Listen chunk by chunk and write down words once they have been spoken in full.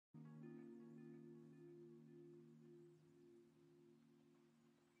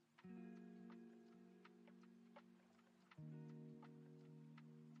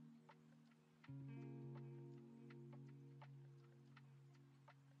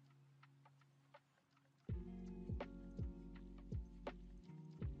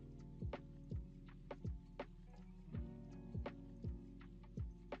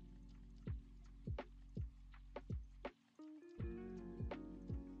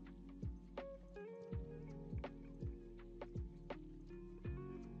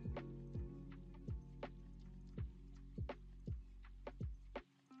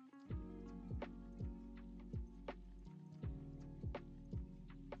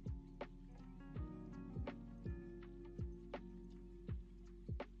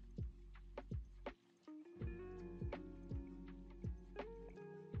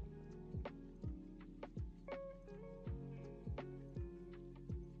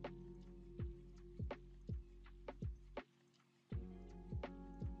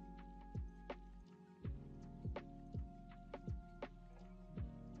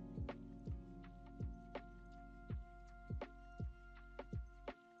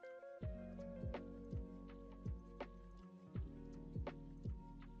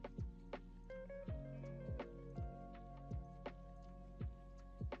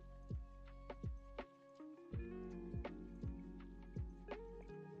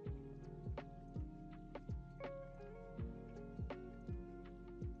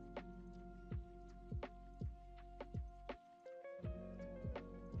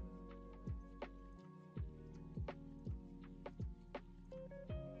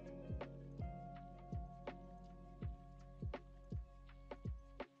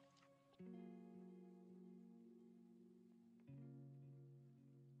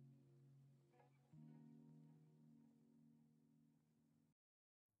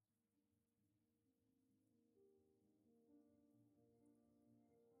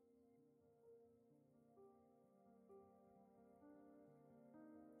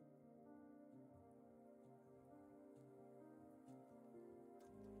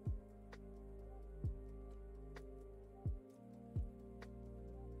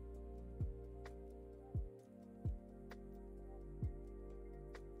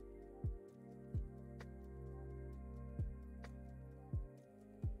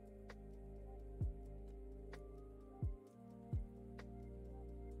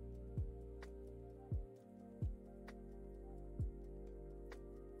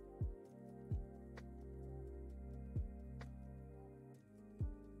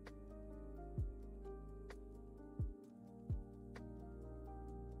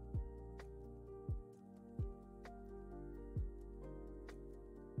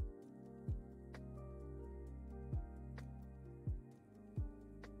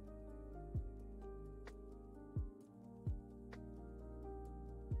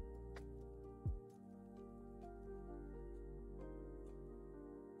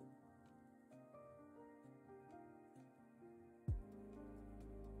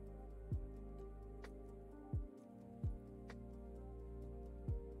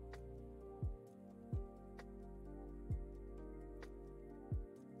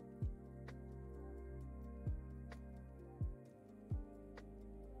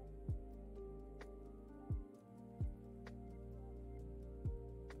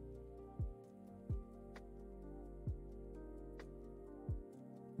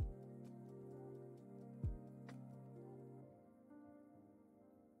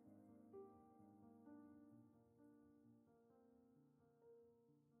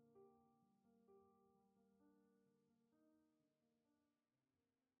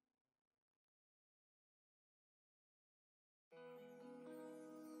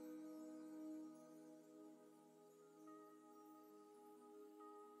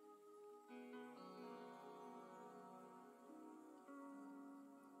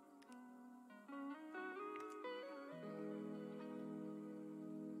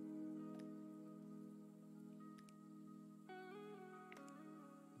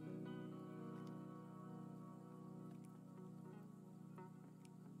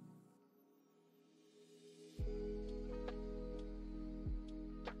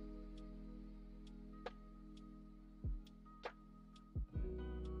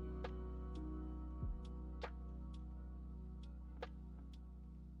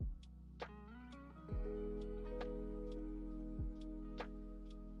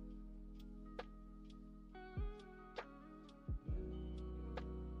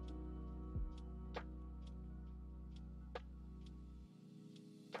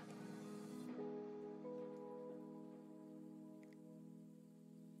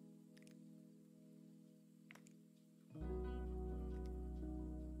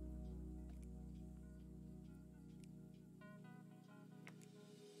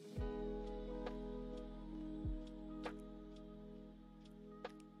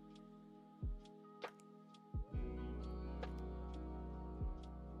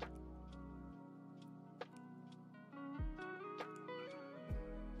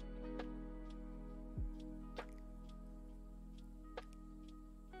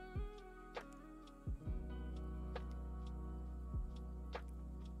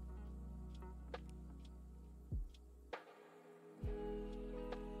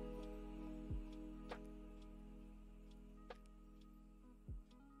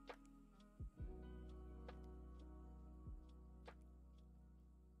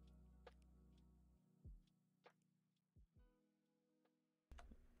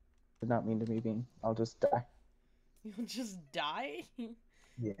Did not mean to be mean. I'll just die. You'll just die?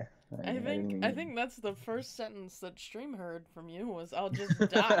 Yeah, I didn't think mean I to. think that's the first sentence that Stream heard from you was "I'll just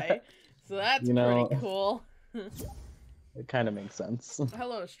die," so that's You pretty know, cool. it kind of makes sense.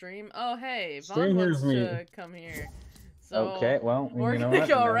 Hello, Stream. Oh, hey, Vaughn Stream hears wants me. to come here, so Okay, well, we're you know gonna what?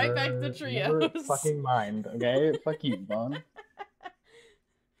 go right back to Never trios. fucking mind. Okay, fuck you, Vaughn.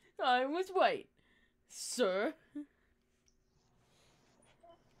 I was white, sir.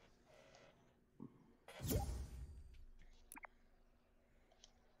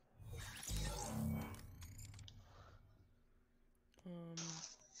 Um,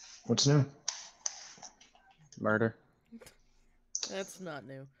 What's new? Murder. that's not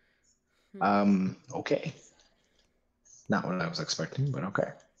new. Okay. Not what I was expecting, but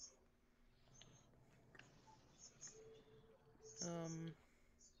okay. Um,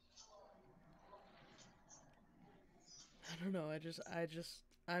 I don't know.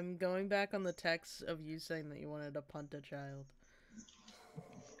 I'm going back on the text of you saying that you wanted to punt a child.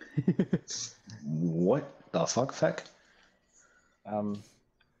 What the fuck, feck? Um,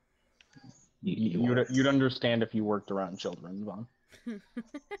 You you'd understand if you worked around children, Vaughn.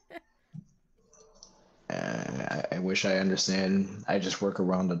 I wish I understand. I just work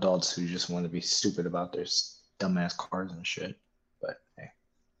around adults who just want to be stupid about their dumbass cars and shit. But hey,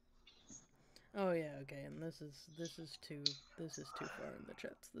 Oh yeah, okay, and this is too far in the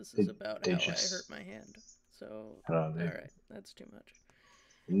chats. This they, is about they how I hurt just my hand. So I don't know, alright, that's too much.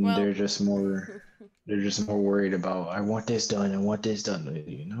 Well they're just more worried about I want this done, I want this done.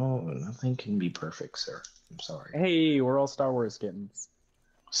 You know, nothing can be perfect, sir. I'm sorry. Hey, we're all Star Wars kittens.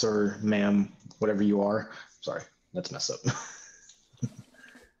 Sir, ma'am, whatever you are. Sorry, that's messed up.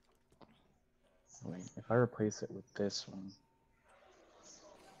 Wait, if I replace it with this one.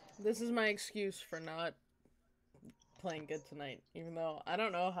 this is my excuse for not playing good tonight. Even though I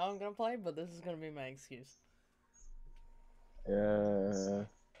don't know how I'm gonna play, but this is gonna be my excuse.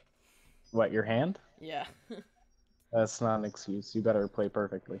 What, your hand? Yeah. That's not an excuse. You better play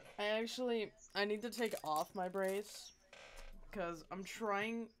perfectly. I need to take off my brace because I'm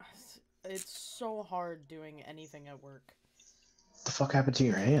trying. It's so hard doing anything at work. What the fuck happened to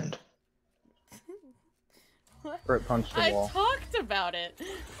your hand? Or it punched the I wall. talked about it.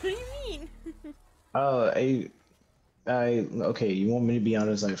 What do you mean? Oh, okay. You want me to be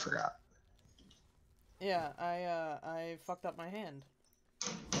honest? I forgot. Yeah, I fucked up my hand.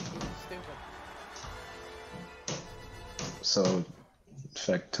 Being stupid. So,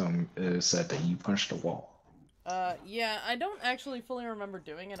 Fectum said that you punched a wall. Yeah, I don't actually fully remember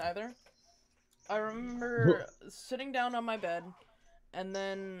doing it either. I remember sitting down on my bed, and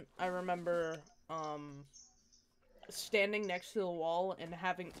then I remember, standing next to the wall and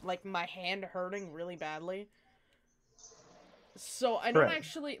having, like, my hand hurting really badly. So I don't Right.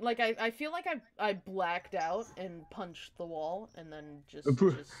 actually, like, I feel like I blacked out and punched the wall, and then just...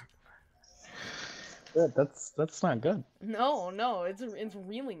 Yeah, that's not good. No, it's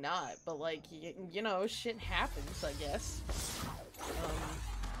really not, but, like, you know, shit happens, I guess.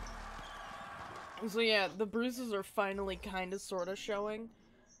 So yeah, the bruises are finally kind of sort of showing.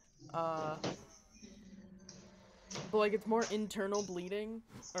 But, like, it's more internal bleeding.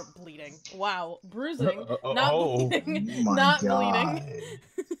 Or bleeding. Wow. Bruising. Not bleeding. Oh my Not god. bleeding.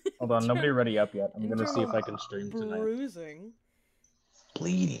 Hold on, nobody ready up yet. I'm gonna see if Internal I can stream tonight. bruising.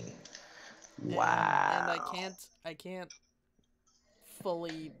 Bleeding. Wow. And I can't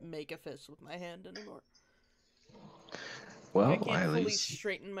fully make a fist with my hand anymore. Well, I can't at fully least.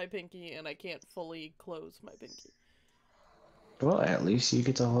 straighten my pinky, and I can't fully close my pinky. Well, at least you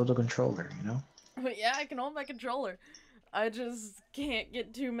get to hold the controller, you know? But yeah, I can hold my controller. I just can't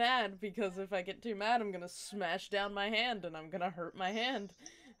get too mad, because if I get too mad, I'm gonna smash down my hand, and I'm gonna hurt my hand.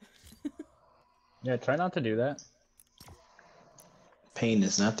 Yeah, try not to do that. Pain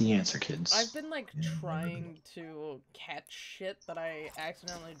is not the answer, kids. I've been, like, trying to catch shit that I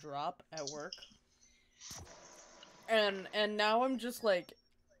accidentally drop at work. And now I'm just, like,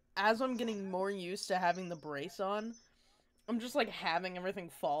 as I'm getting more used to having the brace on, I'm just, like, having everything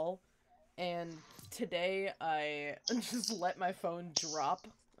fall. And today, I just let my phone drop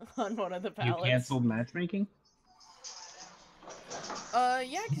on one of the You pallets. canceled matchmaking? Yeah,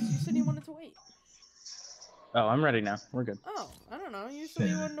 because you said you wanted to wait. Oh, I'm ready now. We're good. Oh, I don't know. You said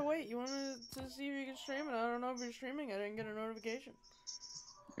you wanted to wait. You wanted to see if you could stream, and I don't know if you're streaming. I didn't get a notification.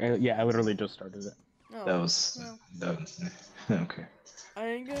 Yeah, I literally just started it. Oh, That was. well, Okay. I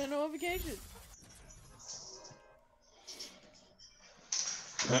didn't get a notification.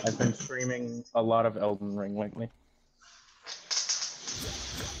 I've been streaming a lot of Elden Ring lately.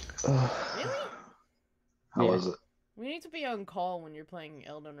 Really? How was it? We need to be on call when you're playing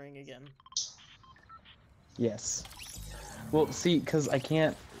Elden Ring again. Yes. Well, see, because I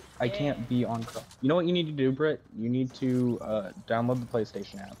can't be on call. You know what you need to do, Britt? You need to download the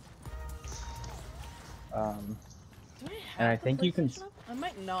PlayStation app. Do I have And I the think you can. PlayStation app? I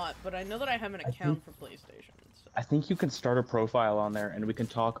might not, but I know that I have an account for PlayStation. So. I think you can start a profile on there, and we can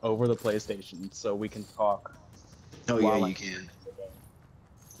talk over the PlayStation, so we can talk. Oh yeah, you can.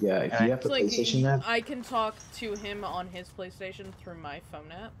 Yeah, if you have the PlayStation app. I can talk to him on his PlayStation through my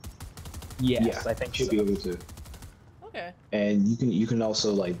phone app. Yes, yeah, I think you should be able to. Okay. And you can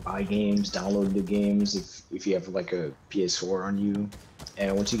also like buy games, download the games if you have like a PS4 on you,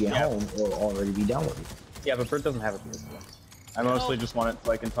 and once you get home, it'll already be downloaded. Yeah, but Bert doesn't have a PS4. I mostly just want it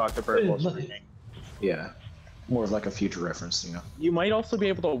so I can talk to Bert while streaming. Yeah, more of like a future reference, you know. You might also be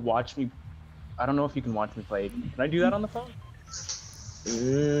able to watch me. I don't know if you can watch me play. Can I do that on the phone?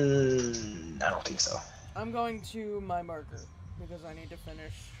 I don't think so. I'm going to my marker because I need to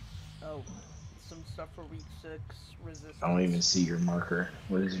finish. Oh, some stuff for week 6 resistance. I don't even see your marker.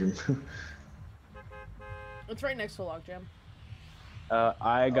 What is your? It's right next to logjam.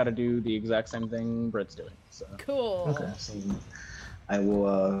 I gotta do the exact same thing Britt's doing. So. Cool. Okay, so I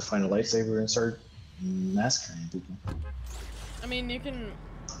will find a lightsaber and start massacring people. I mean, you can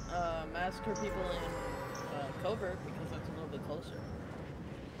massacre people in Covert because that's a little bit closer.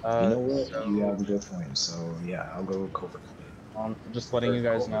 You know what? So... You have a good point. So yeah, I'll go with Covert. Just letting you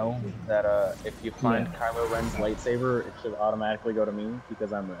guys know that if you find Kylo Ren's lightsaber, it should automatically go to me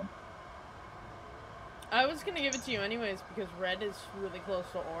because I'm red. I was gonna give it to you anyways because red is really close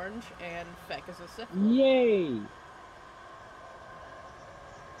to orange and Feck is a Sith. Yay!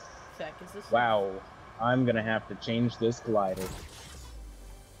 Feck is a Sith. Wow, I'm gonna have to change this glider.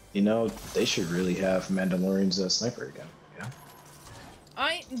 You know, they should really have Mandalorian's sniper again. Yeah.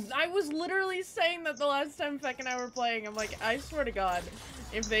 I was literally saying that the last time Feck and I were playing. I'm like, I swear to God,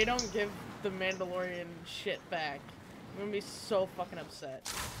 if they don't give the Mandalorian shit back, I'm gonna be so fucking upset.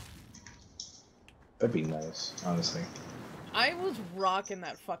 That'd be nice, honestly. I was rocking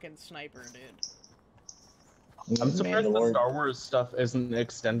that fucking sniper, dude. I'm surprised the Star Wars stuff isn't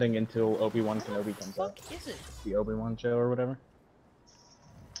extending until Obi-Wan Kenobi comes out. What the fuck is it? The Obi-Wan show or whatever.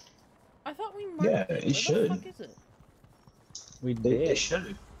 I thought we marked it. Where should. The fuck is it? We did.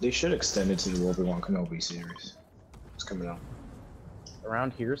 They should extend it to the Obi-Wan Kenobi series. It's coming out.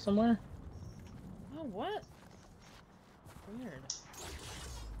 Around here somewhere? Oh, what? Weird.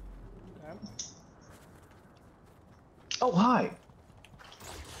 Okay. Oh, hi!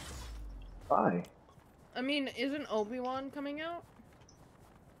 Hi. I mean, isn't Obi-Wan coming out?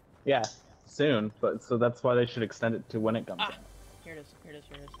 Yeah, soon, but so that's why they should extend it to when it comes out. Here it is, here it is,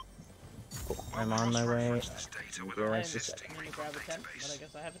 here it is. Cool. I'm on my way. I'm gonna grab a tent, but I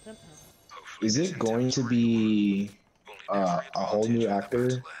guess I have a tent now. Is it going to be a whole new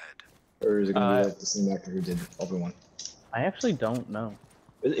actor? Or is it going to be like the same actor who did Obi-Wan? I actually don't know.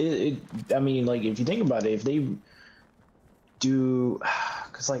 I mean, like, if you think about it, if they do...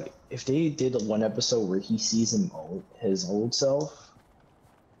 Because, like, if they did one episode where he sees his old self,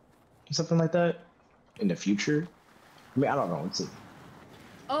 something like that, in the future, I mean, I don't know.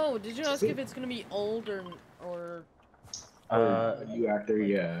 Oh, did you ask if it's gonna be old or a new actor? like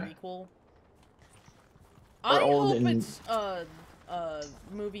Yeah. Prequel. I old hope and... it's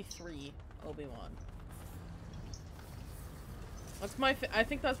movie 3 Obi-Wan. That's my. I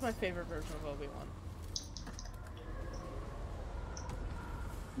think that's my favorite version of Obi-Wan.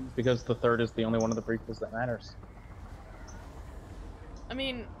 Because the third is the only one of the prequels that matters. I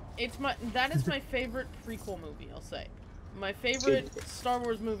mean, that is my favorite prequel movie, I'll say. My favorite Star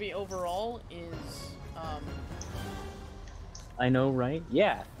Wars movie overall is, I know, right?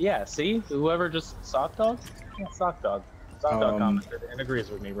 Yeah, yeah, see? Whoever just Sock Dog? Yeah, Sock Dog. Sock Dog commented and agrees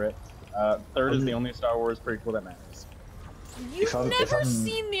with me, Britt. Third is the only Star Wars prequel that matters. You've never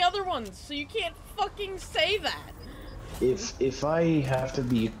seen the other ones, so you can't fucking say that! If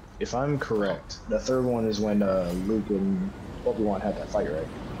I'm correct, the third one is when Luke and Obi-Wan had that fight, right?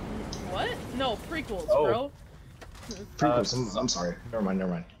 What? No, prequels, bro. Prequels. I'm sorry. Never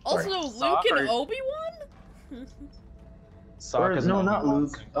mind. Also, sorry. Luke and Obi-Wan? No, not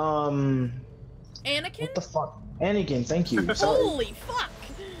Luke. Anakin? What the fuck? Anakin. Thank you. Sorry. Holy fuck!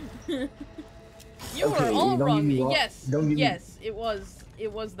 You are all wrong. Yes, it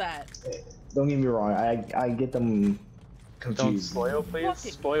was that. Don't get me wrong. I get them confused. Don't spoil, please.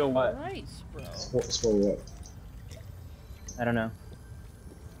 Fucking Spoil what? Christ, bro. Spoil what? I don't know.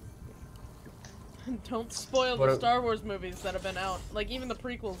 Don't spoil the Star Wars movies that have been out. Like, even the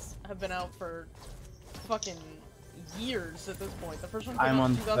prequels have been out for fucking years at this point. The first one came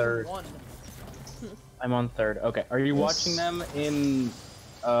out in 2001. I'm on third. Okay, are you watching them in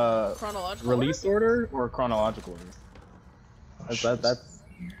Chronological release order or chronological order? That's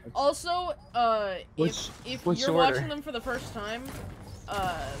Also, Which if which you're order? watching them for the first time,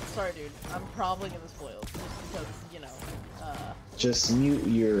 sorry, dude, I'm probably gonna spoil it, just because, you know, Just mute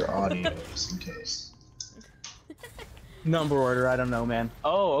your audio just in case. number order. I don't know, man.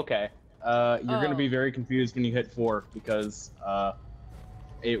 Oh, okay. You're gonna be Oh. very confused when you hit 4 because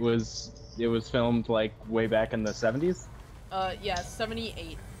it was filmed like way back in the 70s. Yeah, 78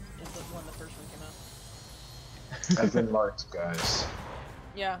 is when the first one came out. I've been marked, guys.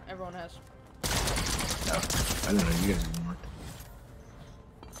 Yeah, everyone has. No, I don't know. You guys have been marked.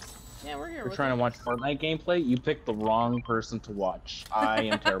 Yeah, we're here. We're trying to watch Fortnite gameplay. You picked the wrong person to watch. I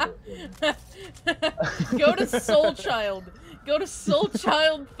am terrible. Go to Soul Child. Go to Soul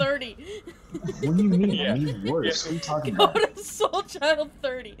Child 30. What do you mean? Yeah. I mean worse. What are you talking Go about? to Soul Child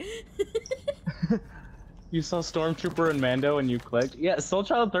 30. You saw Stormtrooper and Mando and you clicked? Yeah, Soul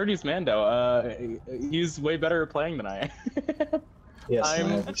Child 30's Mando. He's way better at playing than I am. Yes,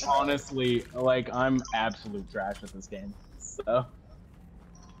 I'm honestly, like, I'm absolute trash at this game. So, what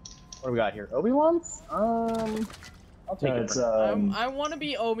do we got here? Obi-Wan's? I'll take it. It's, I want to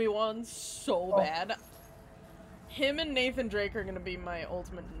be Obi-Wan so bad. Him and Nathan Drake are gonna be my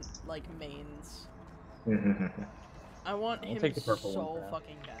ultimate, like, mains. I want him take the purple so one,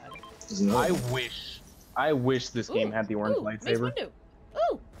 fucking bad. I wish this game had the orange Mace lightsaber. Windu.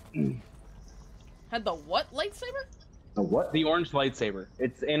 Ooh. Had the what lightsaber? the what? The orange lightsaber.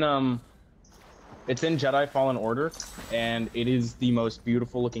 It's in Jedi Fallen Order, and it is the most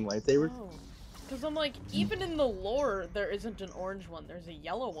beautiful looking lightsaber. Oh. Because I'm like, even in the lore, there isn't an orange one. There's a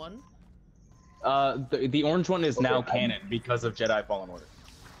yellow one. The orange one is now canon because of Jedi Fallen Order.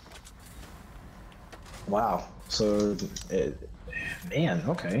 Wow. So, man,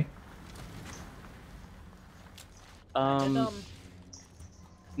 okay. And,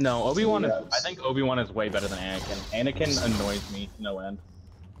 No, Obi-Wan is. Yes. I think Obi-Wan is way better than Anakin. Anakin annoys me no end.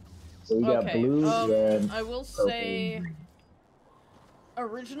 So we got okay, blue, red, I will purple, say, green.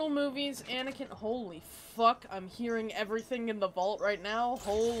 original movies, Anakin, holy fuck, I'm hearing everything in the vault right now,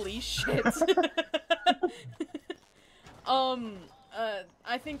 holy shit.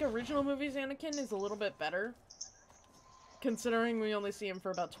 I think original movies, Anakin is a little bit better, considering we only see him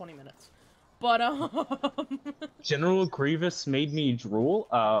for about 20 minutes. But, General Grievous made me drool.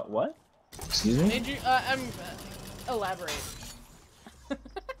 What? Excuse me? Made you, elaborate.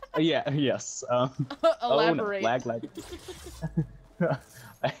 Yeah, yes. Elaborate. Oh, no. Lag.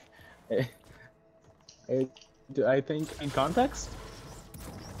 I think in context.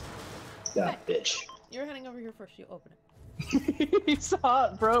 Yeah, bitch. You're heading over here first, you open it. He's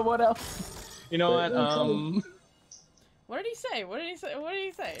hot, bro. What else? You know what? What did he say? What did he say? What did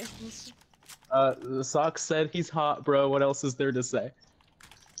he say? The Sox said he's hot, bro. What else is there to say?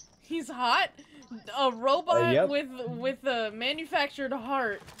 He's hot? A robot Yep. with a manufactured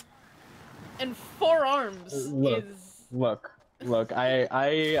heart and 4 arms is... Look.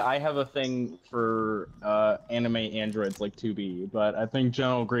 I have a thing for anime androids like 2B, but I think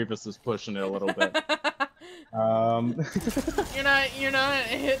General Grievous is pushing it a little bit. You're not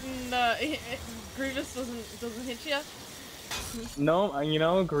hitting Grievous doesn't hit you? No, you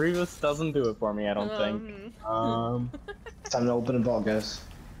know, Grievous doesn't do it for me, I don't think. Time to open a vault, guys.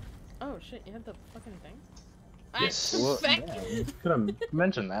 Oh shit, you had the fucking thing? Yes. Ah, Well, fuck. yeah, could have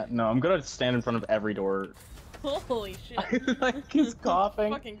mentioned that. No, I'm gonna stand in front of every door. Holy shit. Like he's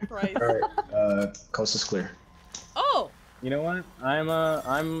coughing. Fucking Christ. Alright, coast is clear. Oh! You know what? I'm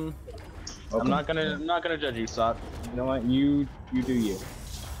not gonna judge you, Sok. You know what? You do you.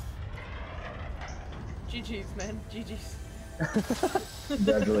 GG's, man. GG's.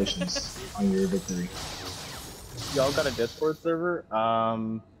 Congratulations on your victory. Y'all got a Discord server?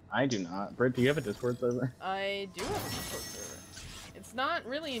 I do not. Britt, do you have a Discord server? I do have a Discord server. It's not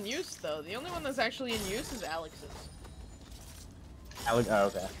really in use, though. The only one that's actually in use is Alex's. Alex? Oh,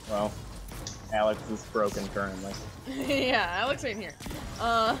 okay. Well, Alex is broken currently. Yeah, Alex ain't here.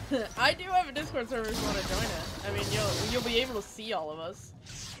 I do have a Discord server if you want to join it. I mean, you'll be able to see all of us.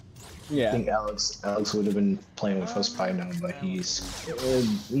 I Yeah. think Alex would have been playing with us by now, but he's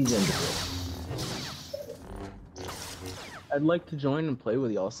into it. I'd like to join and play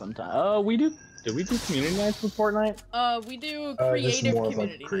with y'all sometime. Oh, we do. Did we do community nights with Fortnite? We do Just creative more of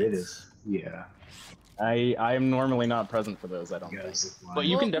community like creative. nights. Yeah. I am normally not present for those. I don't think. Guys, But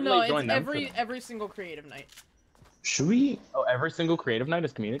you can Well, definitely no, join it's them. every single creative night. should we? Oh, every single creative night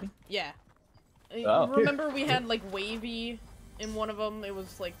is community. Yeah. Oh. Remember we had like Wavy in one of them. It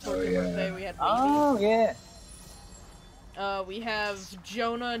was like towards your yeah. birthday. We had Wavy. Oh yeah. We have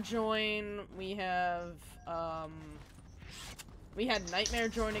Jonah join. We have we had Nightmare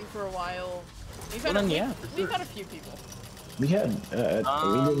joining for a while. We've had, we've had a few people. We had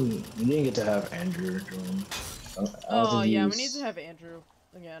we didn't get to have Andrew join. Oh yeah, we need to have Andrew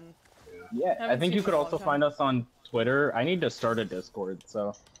again. Yeah, I think you could also find us on Twitter. I need to start a Discord,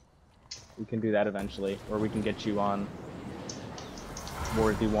 so we can do that eventually, or we can get you on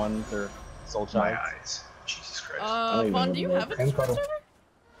Worthy Ones or Soul Child. My eyes. Jesus Christ. Vaughn, do you have a Discord server?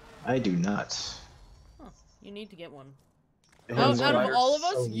 I do not. Huh. You need to get one. Out of all of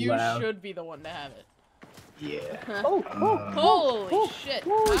us, you should be the one to have it. Yeah. Holy shit.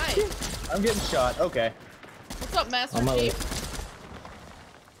 Hi. Shit. I'm getting shot. Okay. What's up, Master Chief?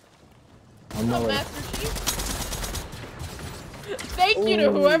 What's up, Master Chief? Thank you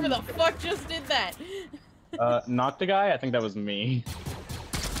to whoever the fuck just did that. Knocked a guy? I think that was me.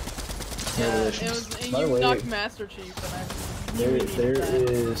 Yeah, it was you knocked Master Chief, and there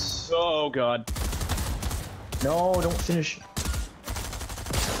is. Oh god. No, don't finish.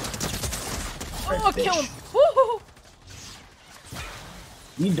 Oh, kill him! Woo!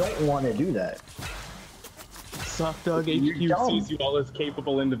 You don't want to do that. Softdog HQ sees you all as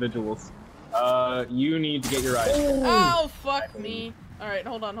capable individuals. You need to get your eyes. Oh, fuck me. Alright,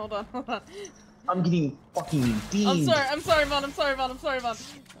 hold on. I'm getting fucking beamed. I'm sorry, Vaughn.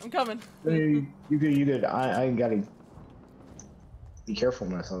 I'm coming. You good. I gotta be careful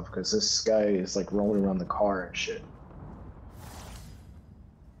of myself, because this guy is like rolling around the car and shit.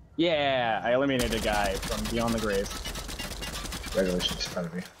 Yeah, I eliminated a guy from Beyond the Grave. Congratulations, proud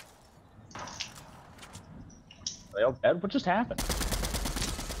of you. What just happened?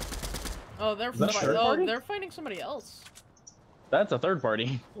 Oh, they're fighting somebody else. That's a third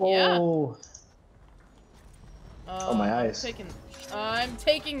party. Yeah. Oh, my eyes. I'm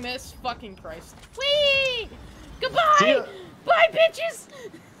taking this. Fucking Christ. Whee! Goodbye! Bye, bitches!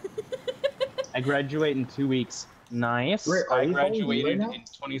 I graduate in 2 weeks. Nice. I graduated in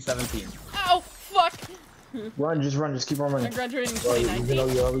 2017. Ow, fuck! Run, just keep on running. I graduated in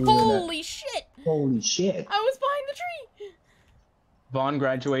 2019. Holy shit! Holy shit. I was behind the tree! Vaughn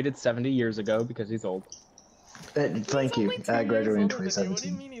graduated 70 years ago because he's old. Thank you. I graduated in 2017. What do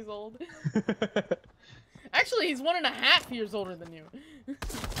you mean he's old? Actually, he's 1.5 years older than you.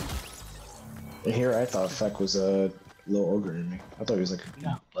 Here, I thought Feck was a little older than me. I thought he was like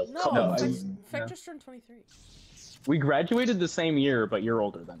a couple months. Feck just turned 23. We graduated the same year, but you're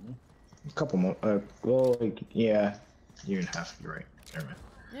older than me. A couple months. Well, like, yeah, year and a half. You're right. Never mind.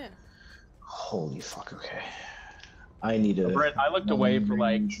 Yeah. Holy fuck. Okay. I need to. Brett, I looked away for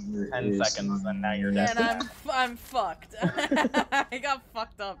like 10 seconds, and now you're dead. And I'm fucked. I got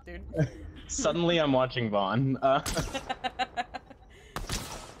fucked up, dude. Suddenly, I'm watching Vaughn.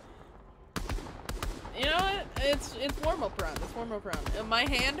 You know what? It's warm-up round. My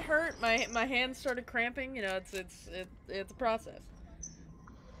hand hurt. My hand started cramping. You know, it's a process.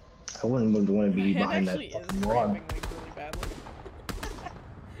 I wouldn't want to be behind that fucking fucking wall. wall. Like, really badly.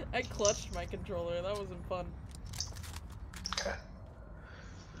 I clutched my controller. That wasn't fun. Okay.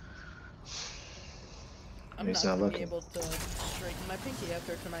 I'm not gonna be able to straighten my pinky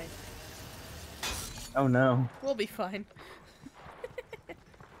after tonight. Oh no. We'll be fine.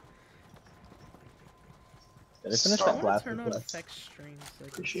 Did I finish that last turn on effects streams. So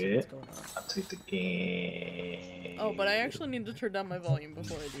appreciate it. I'll take the game. Oh, but I actually need to turn down my volume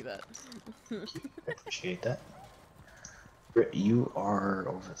before I do that. Appreciate that. Britt, you are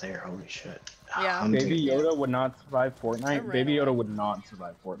over there. Holy shit. Yeah. Baby Yoda would not survive Fortnite. Baby Yoda would not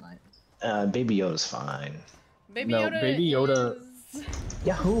survive Fortnite. Baby Yoda's fine. Baby Yoda is...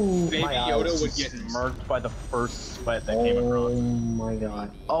 Yahoo! Baby Yoda would get murked by the first sweat that came across. Oh my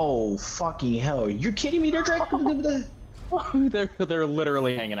god. Oh fucking hell. You're kidding me? They're dragging They're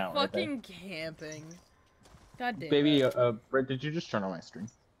literally hanging out. Fucking camping. God damn. Baby, Britt, did you just turn on my stream?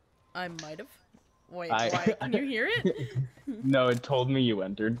 I might have. Wait, why? Can you hear it? No, it told me you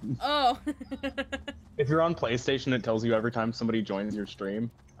entered. Oh. If you're on PlayStation, it tells you every time somebody joins your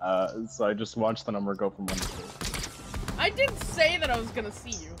stream. So I just watched the number go from 1 to 2. I didn't say that I was gonna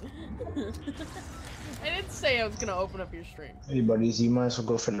see you. I didn't say I was gonna open up your stream. Hey buddies, you might as well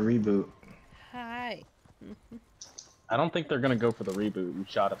go for the reboot. Hi. I don't think they're gonna go for the reboot. You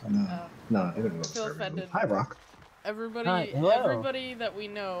shot at them. No, they're gonna go Feel for the offended. reboot. Hi, Rock. Everybody that we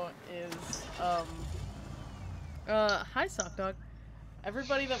know is hi Sock Dog.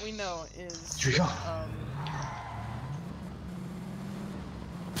 Everybody that we know is Here we go.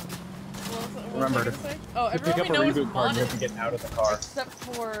 Remember to everyone pick up we know a is reboot card. You modded, have to get out of the car. except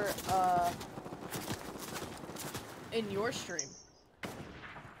for in your stream.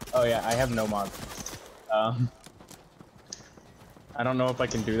 Oh yeah, I have no mods. I don't know if I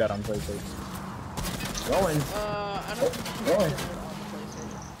can do that on PlayStation. Going. I don't think you can Going. do it on the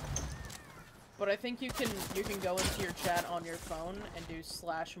PlayStation. But I think you can go into your chat on your phone and do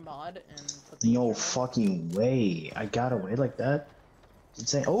 /mod and put the No username. fucking way. I got away like that. It's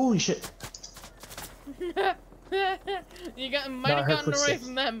insane. Holy shit. You might have gotten away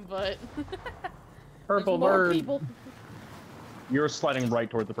from them, but Purple there's more bird. people. You're sliding right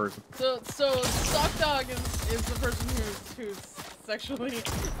toward the person. So Sock Dog is the person who's sexually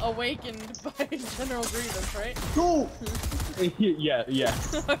awakened by General Grievous, right? No! Yeah.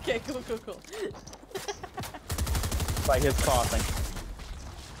 Okay, cool. By his coughing.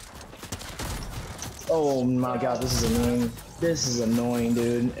 Oh my god, this is annoying. This is annoying,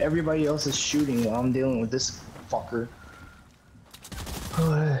 dude. Everybody else is shooting while I'm dealing with this fucker.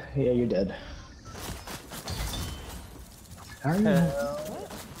 Yeah, you're dead. How are you?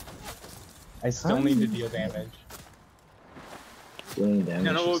 I still need to deal damage. Dealing damage.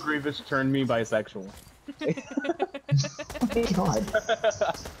 General Grievous turned me bisexual. Oh my god.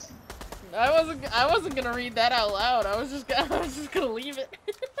 I wasn't gonna read that out loud. I was just gonna leave it.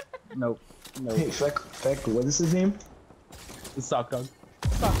 Nope. Hey, Feck, what is his name? The sock dog.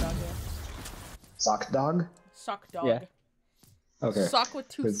 Sock Dog, yeah. Sock Dog? Sock Dog. Yeah. Okay. Sock with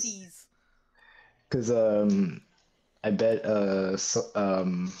 2 C's. Cause I bet what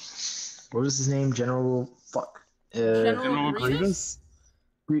was his name? General General Grievous?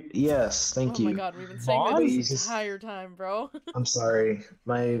 Yes, thank you. Oh my god, we've been saying that Please. this entire time, bro. I'm sorry.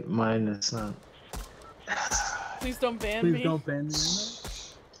 My mind is not. Please don't ban me. Please don't ban me.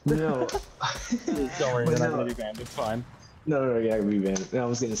 No. Please don't worry, But you're not no. gonna be banned. It's fine. No, yeah, we banned. I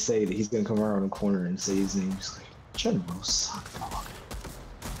was gonna say that he's gonna come around the corner and say his name. He's like, General Sock Dog.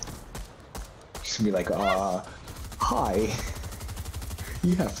 He's gonna be like, hi.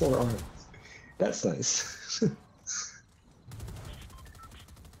 You have 4 arms. That's nice.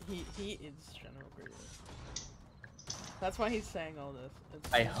 He is General Grievous. That's why he's saying all this.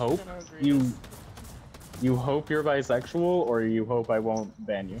 I hope General Grievous. you hope you're bisexual, or you hope I won't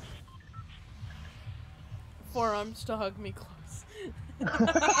ban you. Forearms to hug me close.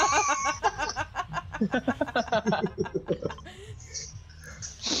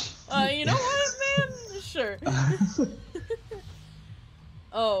 You know what, man? Sure.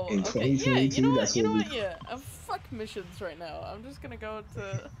 Oh, In okay. Yeah, 2022, you know that's what what? Yeah, fuck missions right now. I'm just gonna go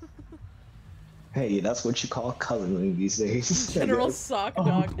to Hey, that's what you call coloring these days. General Sock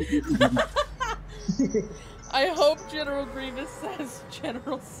Dog. I hope General Grievous says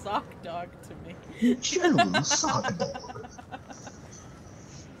General Sock Dog to me. General Sock Dog.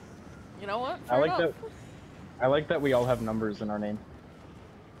 You know what? I like that we all have numbers in our name.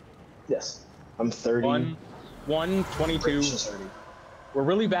 Yes. I'm 30. 1, 22. We're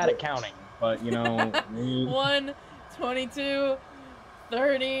really bad at counting, but you know. 1, 22,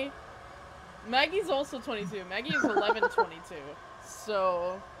 30. Maggie's also 22. Maggie is 11, 22.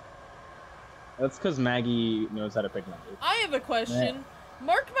 So. That's because Maggie knows how to pick numbers. I have a question. Yeah.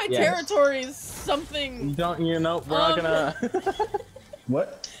 Mark my Yes. territories something. You know, we're not gonna.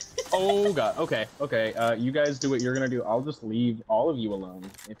 What? Oh god. Okay. You guys do what you're gonna do. I'll just leave all of you alone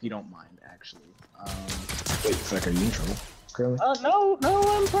if you don't mind, actually. Wait, Feck, are you in trouble currently? No,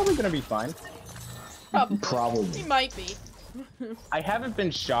 I'm probably gonna be fine. Probably. He might be. I haven't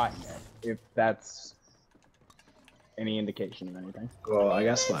been shot yet, if that's any indication of anything. Well, I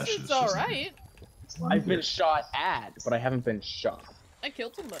guess Slash is It's just- alright. I've been shot at, but I haven't been shot. I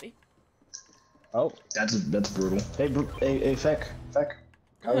killed somebody. Oh. That's brutal. Hey, Feck.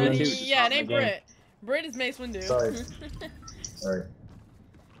 How are you? Yeah, it ain't Brit. Brit is Mace Windu. Sorry.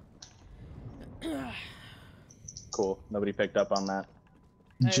 Cool. Nobody picked up on that.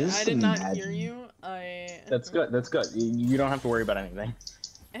 I did not imagine. hear you. That's good. You don't have to worry about anything.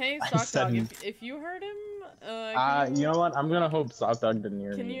 Hey, I Sock said- Dog, if you heard him, You know what? I'm gonna hope Sock Dog didn't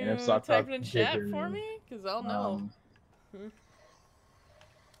hear can me. you And if Sock type Dog it in did chat hear for me? Because I'll know.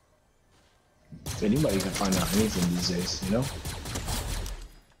 Anybody can find out anything these days, you know?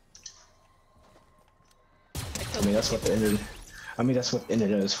 I mean, that's what the internet. That's what the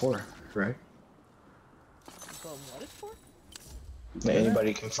internet is for, right? Well, what is for? That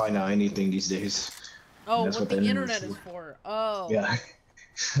anybody can find out anything these days. Oh, That's what what the the internet internet's is for. Oh. Yeah.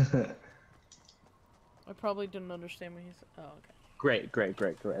 I probably didn't understand what he said. Oh, okay. Great.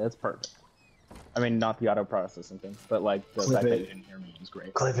 That's perfect. I mean, not the auto processing thing, but like the Clip fact that it. you didn't hear me is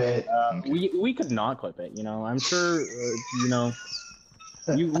great. Clip it. We could not clip it, you know. I'm sure, you know.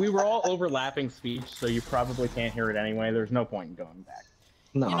 We were all overlapping speech, so you probably can't hear it anyway. There's no point in going back.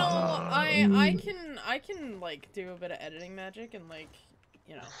 No. You know, I can like do a bit of editing magic and like,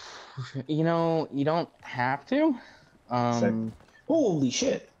 you know. You know, you don't have to. Well, Holy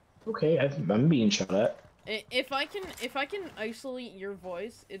shit. Okay, I'm being shot at. If I can isolate your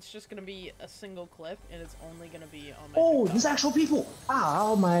voice, it's just gonna be a single clip, and it's only gonna be on my. Oh, TikTok. there's actual people.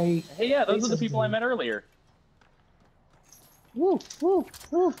 Oh my. Hey, yeah, those are the people I met earlier. Woo, woo,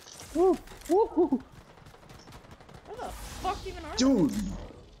 woo, woo, woo, woo. Where the fuck even are Dude.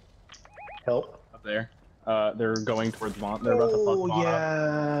 Help. Up there. They're going towards Vaughn. They're about to fuck Vaughn up.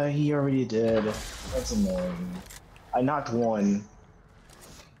 Yeah, he already did. That's annoying. I knocked one.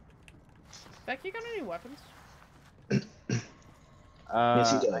 Beck, you got any weapons? Yes,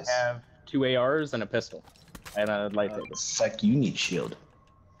 he does. I have 2 ARs and a pistol. And a lightsaber. Fuck, you need shield.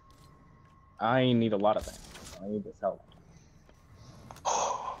 I need a lot of things. I need this help.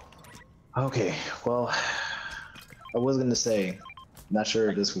 Okay, well, I was gonna say, not sure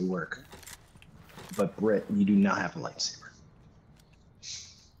if this would work, but Britt, you do not have a lightsaber.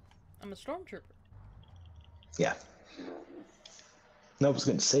 I'm a stormtrooper. Yeah. No, I was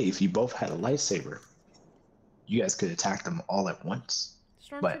gonna say, if you both had a lightsaber, you guys could attack them all at once.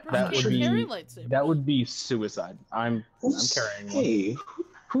 But Stormtroopers that can't would be carry lightsabers. that would be suicide. I'm carrying one. Hey,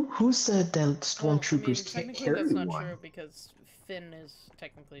 who said that Well, I mean, stormtroopers can't technically carry that's not one? true because Finn is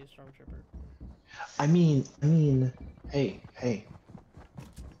technically a stormtrooper. I mean, hey.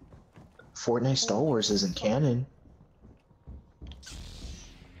 Fortnite Star Wars isn't canon.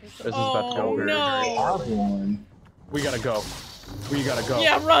 This is about to go very, no. very Have one. We gotta go. We gotta go.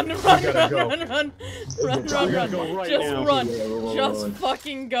 Yeah, run, gotta go. run, We gotta go right just now. run, Yeah, just run.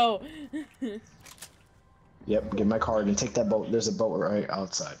 fucking go. Yep, get my card and take that boat. There's a boat right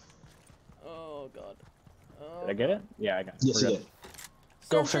outside. Oh god. Oh, Did I get it? Yeah, I got it. Yes, We're you good. did.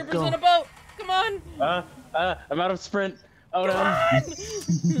 Go, Frick, Stormtroopers go. in a boat. Come on. I'm out of sprint. Oh no. Run!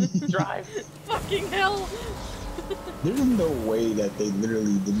 Drive. Fucking hell. There's no way that they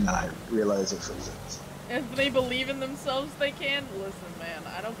literally did not realize it first. If they believe in themselves, they can. Listen, man,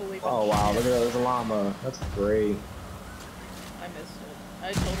 I don't believe in Oh wow, shit. look at that, there's a llama. That's great. I missed it.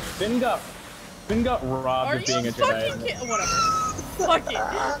 I totally. Finn got robbed Are of being you a fucking Jedi. Whatever. Fuck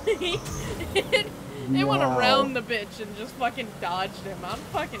it. It went Wow. around the bitch and just fucking dodged him. I'm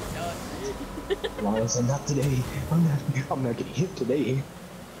fucking done. Llama said, not today. I'm not getting hit today.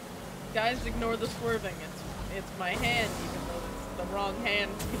 Guys, ignore the swerving. It's my hand, even though it's the wrong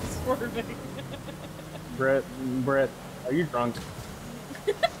hand to be swerving. Brett, are you drunk?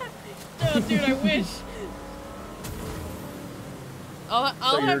 Oh, dude, I wish. I'll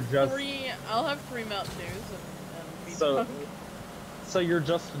you're have just- I'll have 3 Mountain Dews and be So- drunk. So you're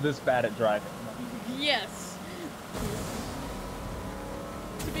just this bad at driving. Yes.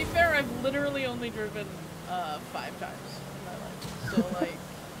 To be fair, I've literally only driven 5 times in my life. So like,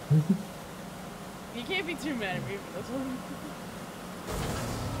 you can't be too mad at me for this one.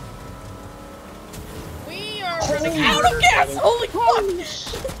 We are running out of gas! Holy fuck!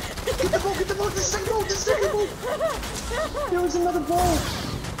 Get the boat, the second boat! There was another boat!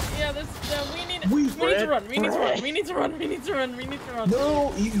 Yeah, we need to run, we need to run.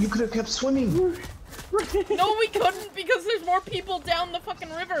 No, you could have kept swimming. No, we couldn't because there's more people down the fucking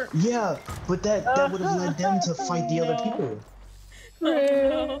river. Yeah, but that would have led them to fight the other people. Oh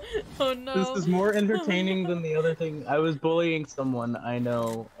no. Oh no. This is more entertaining than the other thing. I was bullying someone I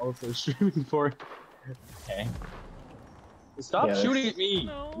know, also streaming for it. Okay. Stop Yeah, shooting at me!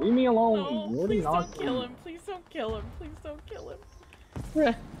 No. Leave me alone! No, What are please you don't not kill him. Please don't kill him. Please don't kill him.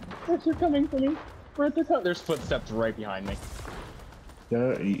 Brett, they're coming for me. Brett, they're coming. There's footsteps right behind me.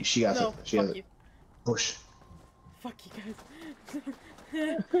 No, she has No, it. She has fuck it. you. Push. Fuck you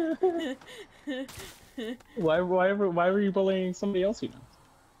guys. Why were you bullying somebody else you know?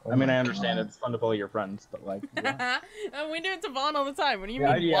 Oh I mean, my I understand God. it's fun to bully your friends, but like, yeah. We do it to Vaughn all the time. What do you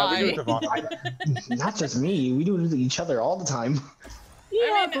yeah, mean? yeah, why? we do it to Vaughn. Not just me. We do it to each other all the time.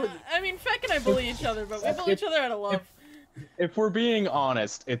 I mean, Feck and I bully each other, but we bully each other out of love. If we're being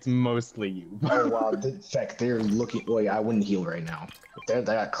honest, it's mostly you. Oh wow! In fact, they're looking. Wait, I wouldn't heal right now. They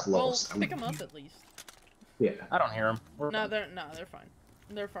got close. Well, pick them up at least. Yeah. I don't hear him. No, they're fine.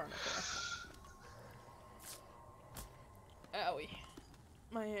 They're far enough away. Owie.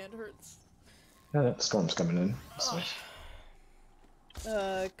 My hand hurts. Yeah, that storm's coming in.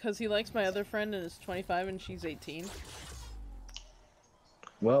 Cause he likes my other friend and is 25 and she's 18.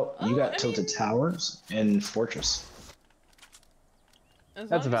 Well, you Oh, got I Tilted mean- Towers and Fortress. As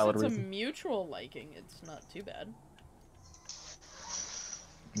That's a long valid as it's reason. a mutual liking, it's not too bad.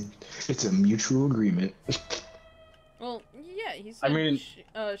 It's a mutual agreement. Well, yeah, he I said mean-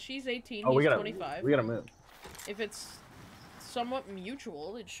 she's 18, Oh, he's 25. we gotta move. If it's somewhat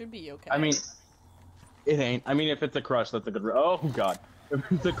mutual, it should be okay. I mean, it ain't. I mean, if it's a crush, that's a good. Oh god, if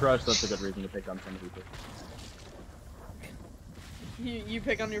it's a crush, that's a good reason to pick on some people. You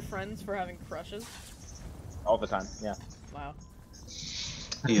pick on your friends for having crushes? All the time, yeah. Wow.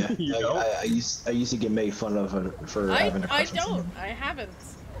 Yeah, You know? I used to get made fun of for having a crush on someone. I haven't.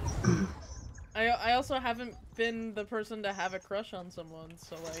 I also haven't been the person to have a crush on someone,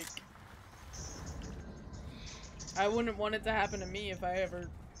 so like, I wouldn't want it to happen to me if I ever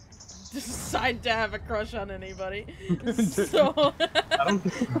decide to have a crush on anybody. So I don't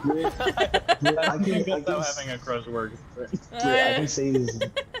think that's how having a crush works. I can say this.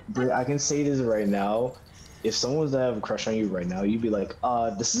 I can say this right now. If someone was to have a crush on you right now, you'd be like,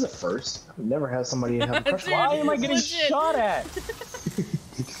 this is a first. I've never had somebody have a crush on me. Why am I getting legit. shot at?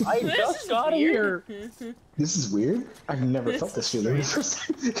 I This just is got weird. here. This is weird. I've never felt this feeling.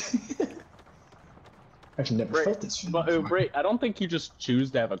 I've never felt this feeling. But Bray, I don't think you just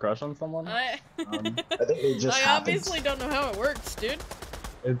choose to have a crush on someone. I think it just I happens. obviously don't know how it works, dude.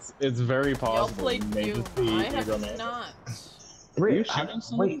 It's very Y'all possible. played You may Doom. just be I have romantic. not. Britt, Are you shooting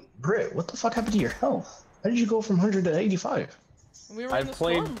someone? wait, Britt, what the fuck happened to your health? How did you go from 100 to 85? We were I've in the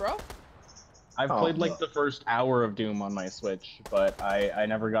played- storm, bro. I've played like the first hour of Doom on my Switch, but I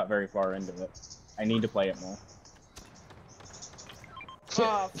never got very far into it. I need to play it more.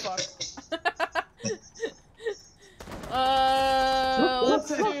 Oh fuck. Let's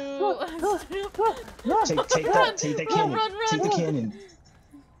do. Take that cannon. Run. Take the cannon.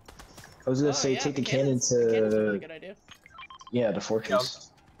 I was gonna say, yeah, take the cannon cannon's a really to good idea. the fortress.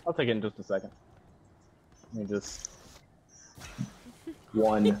 I'll take it in just a second. Let me just.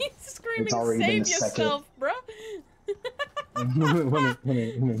 One. He's screaming, It's already been "Save a second. yourself, bro!"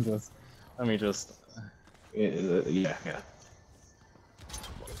 let me just. Yeah.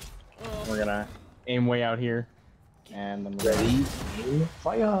 Oh. We're gonna aim way out here, and then we're Ready?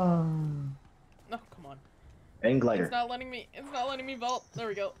 Fire! No, come on. And glider. It's not letting me. It's not letting me vault. There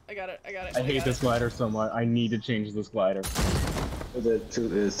we go. I got it. I hate this glider so much. I need to change this glider. It's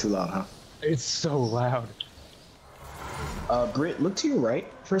too loud, huh? It's so loud. Britt, look to your right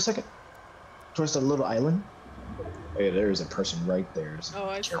for a second. Towards the little island. Hey, there's a person right there. So Oh,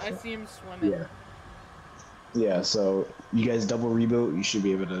 I careful. see him swimming. Yeah. Yeah, so you guys double reboot, you should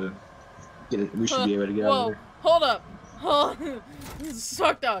be able to get it. We should be able to get out of Whoa, there. hold up.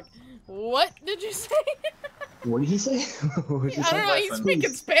 Suck dog. What did you say? What did he say? What did he I say? don't know. He's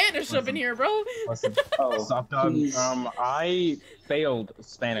speaking Spanish up in here, bro. Listen, Oh, soft dog. please. I failed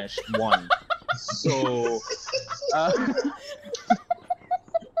Spanish 1, so.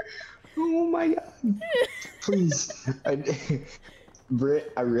 Oh my god. Please.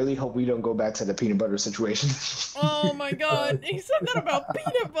 Britt, I really hope we don't go back to the peanut butter situation. Oh my god. He said that about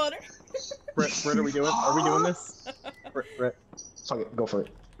peanut butter. Britt, are we doing? Are we doing this? Britt. Fuck it, go for it.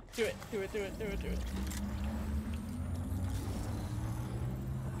 Do it.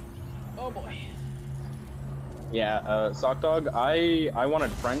 Oh boy. Yeah, sock dog. I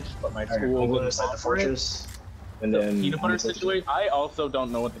wanted French, but my school We'll go wouldn't inside the offer it. fortress. And The then peanut butter situation. I also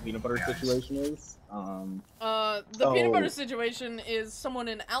don't know what the peanut butter Guys. situation is. The peanut butter Oh. situation is someone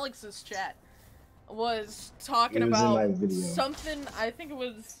in Alex's chat was talking It was in about my video. something. I think it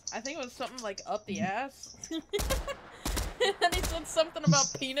was something like up the ass. And he said something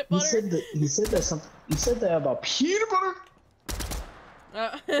about peanut butter. He said that about peanut butter.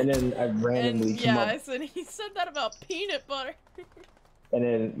 And then I randomly and came yeah, up. I said he said that about peanut butter.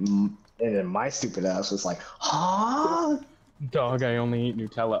 And then my stupid ass was like, huh? Dog, I only eat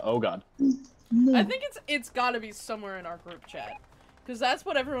Nutella. Oh god. No. I think it's got to be somewhere in our group chat, because that's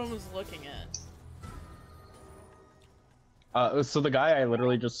what everyone was looking at. So the guy I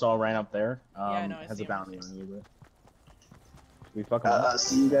literally just saw ran up there. I know, I has see a him. bounty on you, but we fuck him up.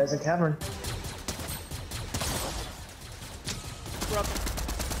 See you guys in cavern. We're up.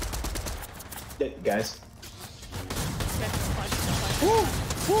 Guys. Okay, fine.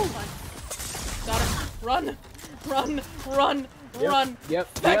 Got him. Run.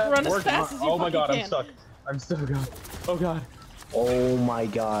 Yep. Back, run as fast as you Oh my god, fucking I'm stuck. I'm still going. Oh god. Oh my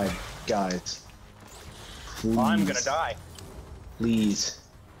god, guys. Please, I'm gonna die. Please,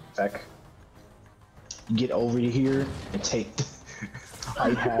 Beck, get over here and take.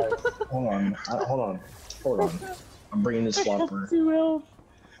 I have. Hold on. I'm bringing this flopper.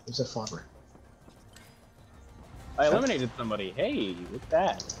 Where's the flopper? I eliminated somebody. Hey, look at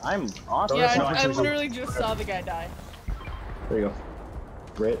that. I'm awesome. Yeah, No, I actually- literally just saw the guy die. There you go.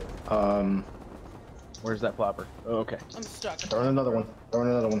 Britt, Where's that flopper? Oh, okay. I'm stuck. throw in another one.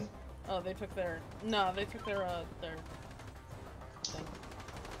 Oh, they took their. No, they took their thing.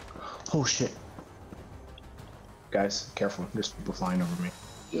 Oh shit. Guys, careful. There's people flying over me.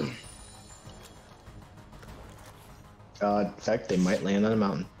 In fact, they might land on a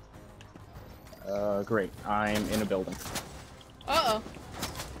mountain. Great. I'm in a building. Uh-oh.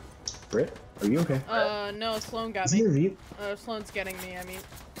 Britt, are you okay? No, Sloan got Isn't me. there view? Sloan's getting me, I mean.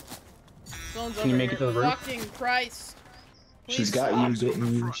 Sloan's Can you over make here. it to the roof? Fucking Christ. Please She's got stop. you, getting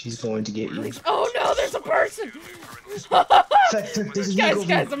you. She's going to get you. Oh no, there's a person! Guys,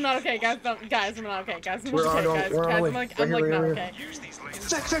 I'm not okay. Guys, I'm not okay. Guys, I'm not okay. Guys, I'm like not okay.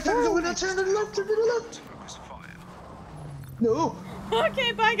 Go to turn to the left, turn to the left. No.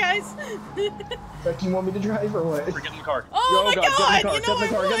 Okay, bye guys. Like, you want me to drive or what? Get in the car. Oh my God! Get in the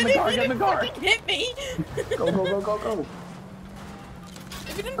car, get in the car, get in the car. Fucking hit me. Go.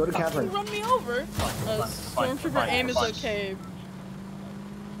 If you didn't Go to fucking Catherine. run me over. Stormtrooper aim is okay.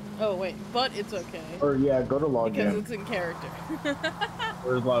 Oh wait, but it's okay. Or yeah, go to log Because jam. it's in character.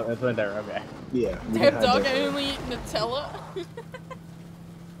 Where's log? It's right there. Okay. Yeah. we Damn can dog, have I that. only eat Nutella.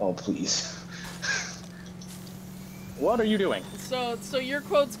 Oh please. What are you doing? So your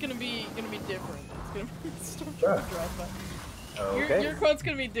quote's gonna be different. It's gonna be Stormtrooper drive-by. Okay. Your quote's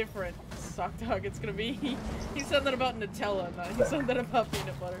gonna be different, Sock Dog. It's gonna be he said that about Nutella, he said that about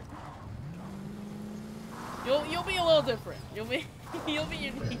peanut butter. You'll be a little different. You'll be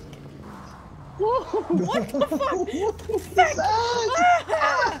unique. What the fuck?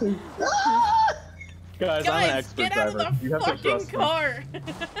 Guys, I'm an expert get out driver. of the You have to fucking trust me. car!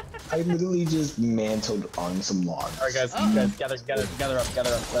 I literally just mantled on some logs. Alright guys, gather up.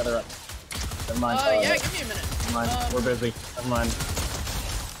 Never mind. Oh yeah, give me a minute. Never mind. We're busy. Never mind.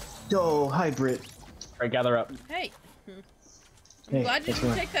 Yo, hi Britt. Alright, gather up. Hey. I'm Hey, glad you what's didn't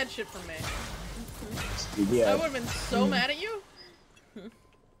going take that shit from me. I Yeah. would have been so mad at you.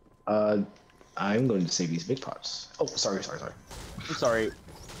 I'm going to save these big pots. Oh, sorry. I'm sorry.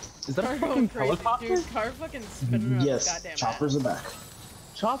 Is that Car a going fucking crazy. helicopter? Dude, car fucking spinning around Yes, the goddamn choppers are back.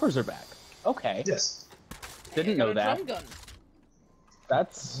 Choppers are back. Okay. Yes. Didn't know that. Drum gun.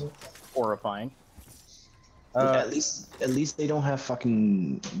 That's horrifying. At least they don't have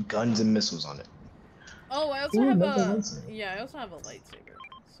fucking guns and missiles on it. Oh, I also Ooh, have another a lightsaber. I also have a lightsaber.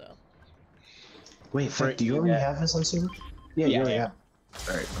 So Wait, Frank, do you already have this lightsaber? Yeah, you already have.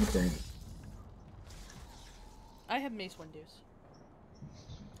 Alright, okay. I have Mace Windows.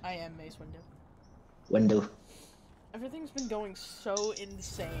 I am Mace Window. Window. Everything's been going so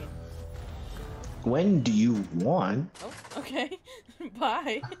insane. When do you want? Oh, okay.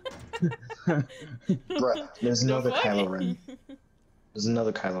 Bye. Bruh, there's No another fuck. Kylo Ren. There's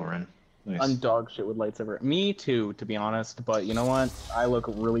another Kylo Ren. Nice. I'm dog shit with lightsaber. Me too, to be honest. But you know what? I look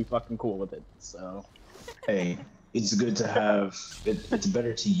really fucking cool with it. So. Hey, it's good to have. It's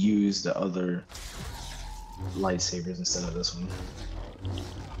better to use the other lightsabers instead of this one.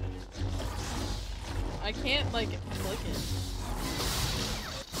 I can't like click it.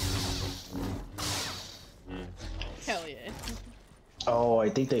 Hell yeah. Oh, I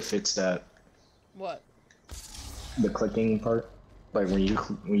think they fixed that. What? The clicking part, like when you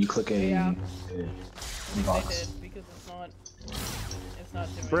click a, Yeah. a They box. did because it's not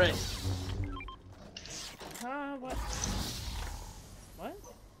doing Britt. it. What? What?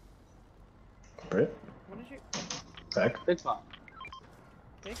 Britt, What did you? back. Big pop.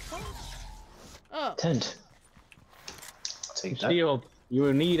 Big phone? Oh. Tent. I'll take that. Shield.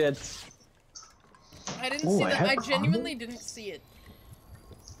 You need it. I didn't Ooh, see I that. have I combo? genuinely didn't see it.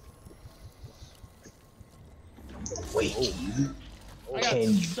 Wait, I got can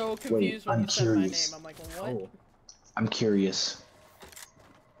you? so confused when I'm you said my name. curious. I'm like, what? Oh. I'm curious.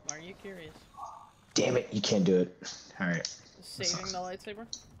 Why are you curious? Damn it, you can't do it. Alright. Saving the lightsaber?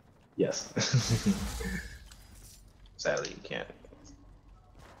 Yes. Sadly, you can't.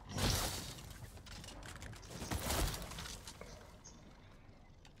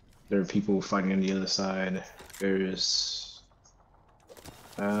 There are people fighting on the other side. There's...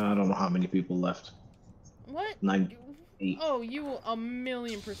 I don't know how many people left. What? 9, 8. Oh, you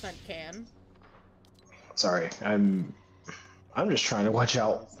 1,000,000% can. Sorry, I'm just trying to watch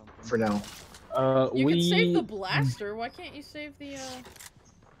out for now. You can save the blaster. Why can't you save the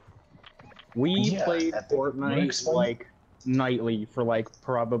We Yeah, played at the Fortnite Expo. like nightly for like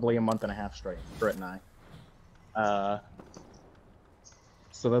probably a month and a half straight, Britt and I.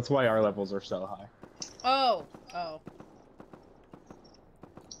 So that's why our levels are so high. Oh.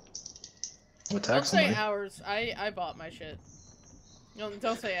 Attack Don't say somebody. hours. I bought my shit.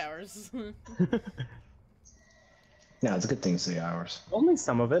 Don't say hours. Yeah, it's a good thing to say hours. Only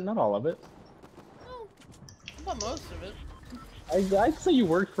some of it, not all of it. Well, I bought most of it. I'd say you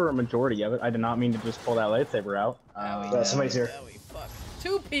worked for a majority of it. I did not mean to just pull that lightsaber out. Yeah, somebody's here. Fuck.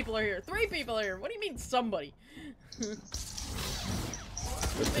 2 people are here. 3 people are here. What do you mean somebody? It's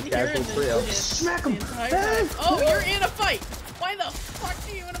a Been casual hearing trio. this shit Smack the 'em! entire time. Oh, you're in a fight! Why the fuck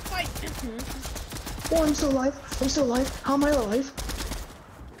are you in a fight? Oh, I'm still alive. I'm still alive. How am I alive?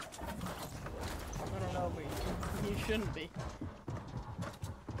 I don't know, but you shouldn't be.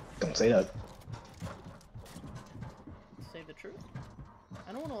 Don't say that. Say the truth.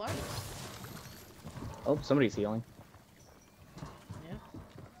 I don't want to lie. Oh, somebody's healing. Yeah.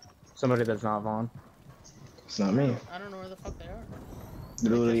 Somebody that's not Vaughn. It's not me. I don't know where the fuck they are.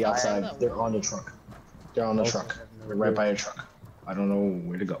 They're literally just outside. outside that They're wall. on the truck. They're on the truck. They're right by a truck. I don't know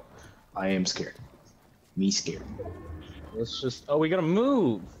where to go. I am scared. Me scared. Let's just. Oh, we gotta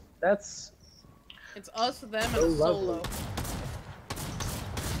move. That's. It's us, them, and So a solo. lovely.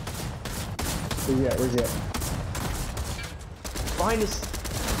 Where's he at? Where's he at? Behind us.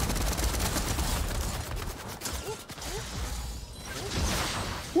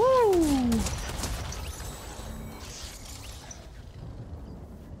 Woo!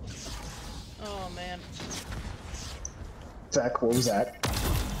 Oh man. Zach, what was that?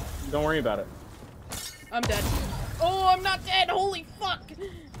 Don't worry about it. I'm dead. Oh, I'm not dead! Holy fuck!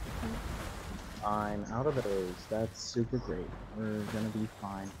 I'm out of those. That's super great. We're gonna be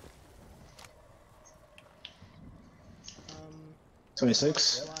fine.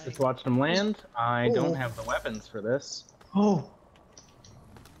 26. Just watched them land. I Oh. don't have the weapons for this. Oh.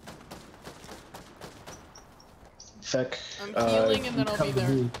 Feck. I'm healing and then I'll be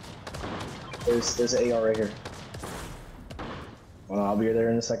there. There's an AR right here. Well, I'll be there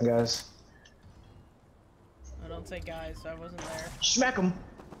in a second, guys. I don't say guys, I wasn't there. Smack him.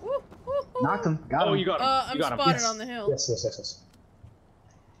 Woo, woo, woo. Knocked him. Got him. Oh, you got him. I'm you got him. spotted Yes. on the hill. Yes, yes, yes, yes.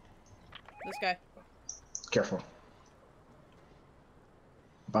 This guy. Careful.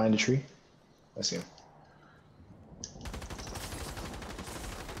 Behind the tree. I see him.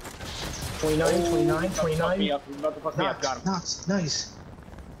 29, 29, Fuck 29. me up. He's about to fuck me up. Got him. Knocked. Nice.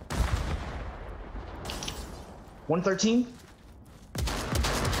 113.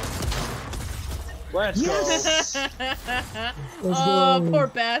 Let's Yes! Oh, go. poor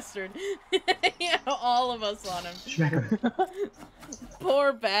bastard. Yeah, all of us on him. Smack him.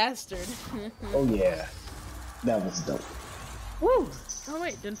 Poor bastard. Oh yeah. That was dope. Woo! Oh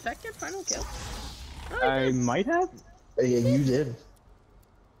wait, did Feck get final kill? Oh, he I did. might have. Yeah, you did.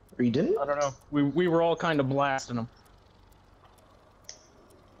 Or you didn't? I don't know. We were all kind of blasting him.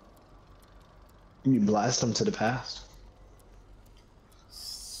 You blast them to the past.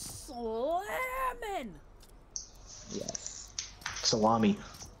 Slamming! Yes. Salami.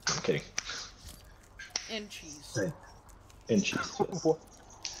 I'm kidding. And cheese. And cheese. Yes.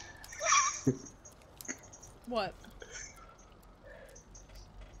 What?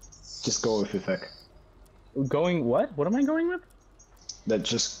 Just go with it, Feck. Going what? What am I going with? That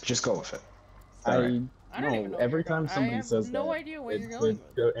just go with it. I Alright. I don't even no. know Every where you're time going. I somebody have says no that, idea where it, you're going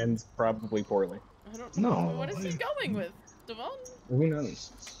with. it ends probably poorly. I don't No. What is he going with? Devon? Who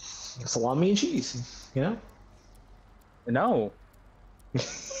knows? Salami and cheese. You know? No.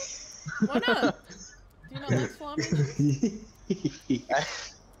 Why not? Do you not like salami?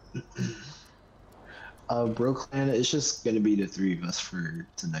 Bro Clan, it's just gonna be the three of us for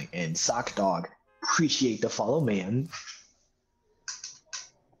tonight. And Sock Dog, appreciate the follow, man.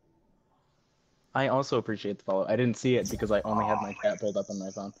 I also appreciate the follow. I didn't see it because I only had my chat pulled up on my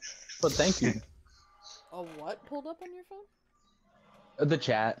phone. But thank you. A what pulled up on your phone? The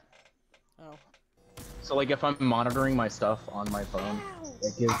chat. Oh. So like if I'm monitoring my stuff on my phone, Ow.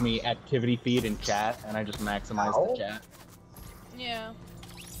 it gives me activity feed and chat, and I just maximize Ow. the chat. Yeah.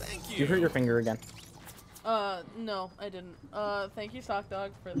 Did you hurt your finger again? No, I didn't. Thank you, Sock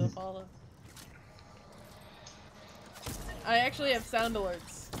Dog, for the follow. I actually have sound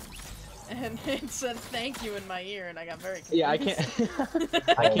alerts. And it said thank you in my ear, and I got very confused. Yeah, I can't.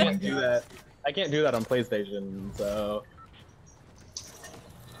 I can't do that. I can't do that on PlayStation, so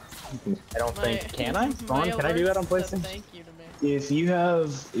I don't think. Can I? my Ron, can I do that on alerts said PlayStation? thank you to me. If you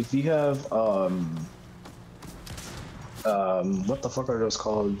have what the fuck are those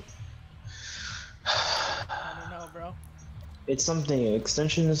called? I don't know, bro. It's something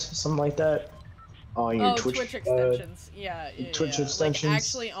extensions, something like that. On your Oh, Twitch, extensions. Yeah, Twitch yeah. extensions. Like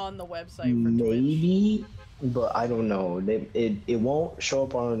actually on the website for Twitch. Maybe, but I don't know. It won't show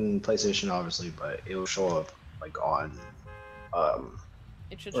up on PlayStation, obviously, but it will show up like on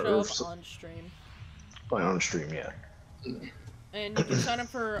It should or show up so- on stream. on stream, yeah. And you can sign up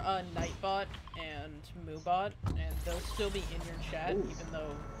for Nightbot and Moobot, and they'll still be in your chat, even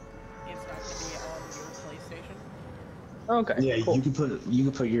though it's not going to be on your PlayStation. Okay. Yeah, cool. you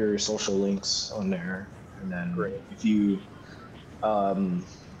can put your social links on there, and then Great. if you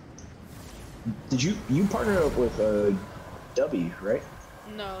did you partner up with W, right?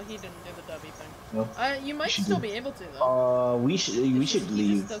 No, he didn't do the W thing. No. You might should still do- be able to though. We should He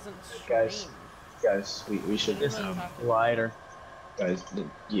leave, just doesn't stream. guys. Guys, we should. This glider. Guys,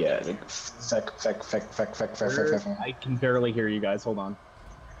 yeah. Feck. I can barely hear you guys. Hold on.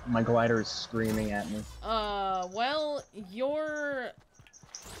 My glider is screaming at me. Well, you're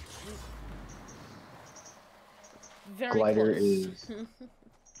very glider close. is.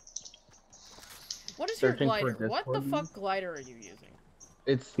 What is Searching your for glider? What the Discord? fuck glider are you using?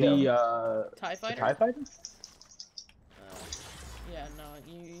 It's Yeah. the TIE Fighter? TIE Fighter? Yeah, no,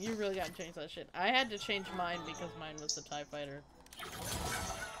 you really gotta change that shit. I had to change mine because mine was the TIE Fighter.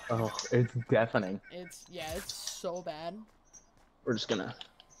 Oh, it's deafening. It's so bad. We're just gonna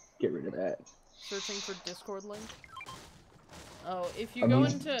get rid of that. Searching for Discord link. Oh, if you go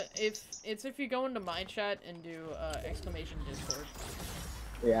into if you go into my chat and do exclamation Discord.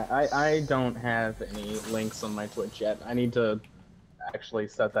 Yeah, I don't have any links on my Twitch yet. I need to actually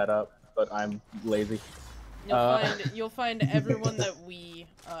set that up, but I'm lazy. You'll find everyone that we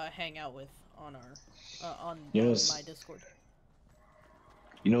hang out with on our on my Discord.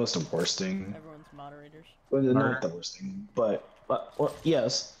 You know what's the worst thing? Everyone's moderators. Well, not the worst thing, but well,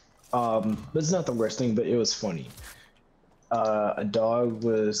 yes. But it's not the worst thing, but it was funny. A dog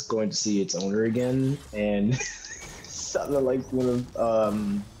was going to see its owner again, and sounded like one of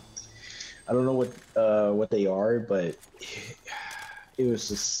I don't know what they are, but it was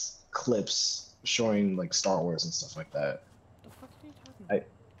just clips showing like Star Wars and stuff like that. The fuck are you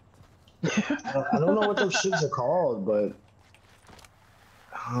talking about? I don't know what those shits are called, but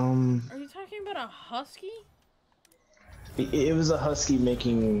Are you talking about a husky? it was a husky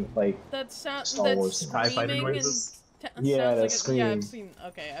making like Star Wars screaming and yeah, that like scream. Yeah,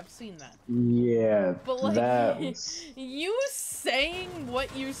 I've seen that. Yeah, but like that was... you saying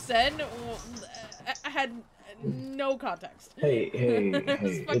what you said had no context. Hey,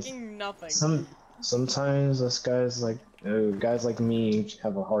 it's fucking nothing. Sometimes us guys like me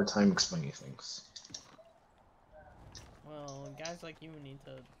have a hard time explaining things. Well, guys like you need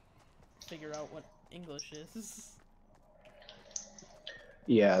to figure out what English is.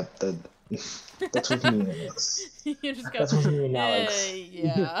 Yeah, that's what you mean, Alex. You just go, that's what you mean, Alex.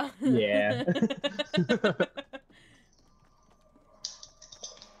 Yeah. Yeah.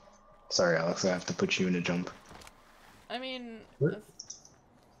 Sorry, Alex, I have to put you in a jump. I mean,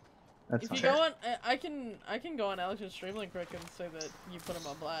 That's if fine. you go on, I can go on Alex's stream link quick and say that you put him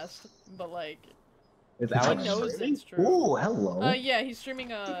on blast, but like, Is he Alex knows streaming? it's true. Ooh, hello. Yeah, he's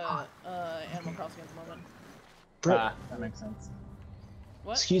streaming Animal Crossing at the moment. That makes sense.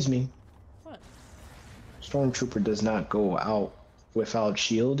 What? Excuse me. What? Stormtrooper does not go out without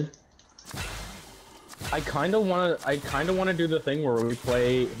shield. I kind of want to do the thing where we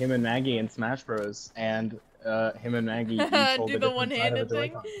play him and Maggie in Smash Bros. And him and Maggie each hold do a the different one-handed side of the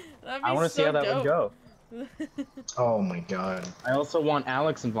thing. Joy-Con. I want to see how that would go. Oh my god. I also want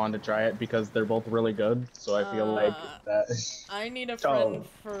Alex and Vaughn to try it because they're both really good, so I feel like that. I need a friend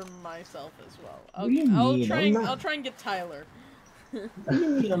for myself as well. I'll try and get Tyler.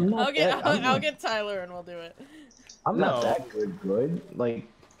 I'll get Tyler and we'll do it. I'm not that good. Like,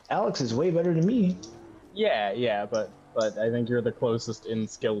 Alex is way better than me. Yeah, but I think you're the closest in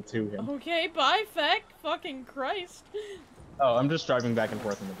skill to him. Okay, bye, Feck. Fucking Christ. Oh, I'm just driving back and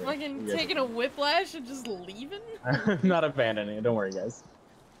forth in the bridge. Fucking taking a whiplash and just leaving? I'm not abandoning it, don't worry, guys.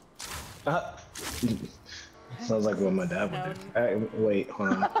 Sounds like what my dad would do. Wait, hold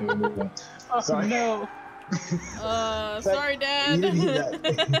on. Let me move on. Sorry. No. Sorry,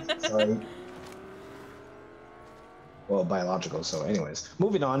 Dad. Sorry. Well, biological, so anyways.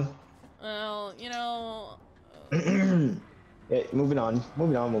 Moving on. Well, you know... Yeah, moving on.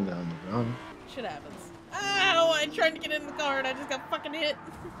 Shit happens. Ow! I tried to get in the car and I just got fucking hit.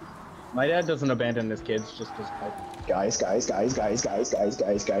 My dad doesn't abandon his kids just because. Guys.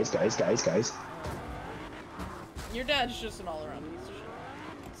 Your dad's just an all-around piece of shit.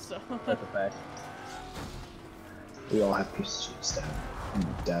 So. That's a fact. We all have pieces of shit,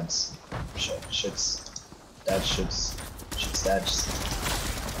 Dad. Dad's shits. Dad's shits. Dad's.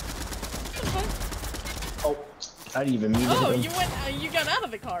 Oh, I didn't even mean to. Oh, you got out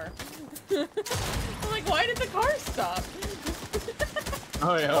of the car. I'm like, why did the car stop?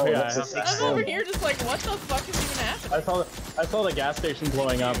 Oh yeah. I'm over here just like, what the fuck is even happening? I saw the gas station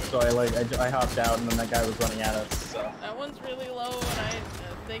blowing up, so I hopped out, and then that guy was running at us. So. That one's really low, and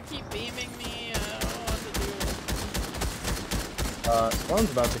they keep beaming me. I don't know what to do.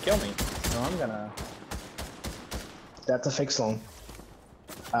 Sloan's about to kill me, so I'm gonna. That's a fake Sloan.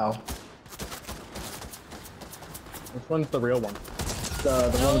 Ow. Which one's the real one? The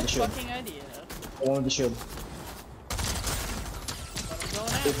one with the shield. Fucking idea. The one with the shield.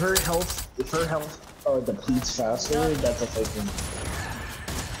 If her health depletes faster, that's a fake one.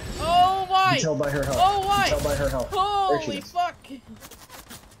 Oh my why? You can tell by her health. Oh, why? You can tell by her health. Holy fuck!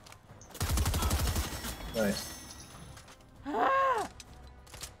 Nice. Ah!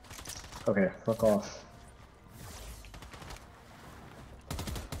 Okay, fuck off.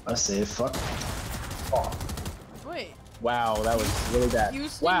 I say fuck off. Wait. Wow, that was really bad.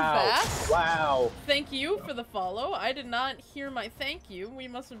 Houston Wow. Bass? Wow. Thank you for the follow. I did not hear my thank you. We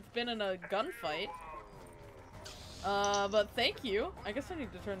must have been in a gunfight. But thank you. I guess I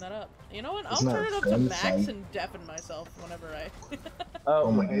need to turn that up. You know what? I'll turn it up to max and deafen myself whenever I...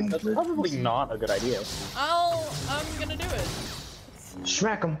 Oh my god. That's probably not a good idea. I'm gonna do it.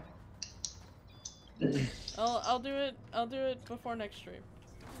 Smack him. I'll do it before next stream.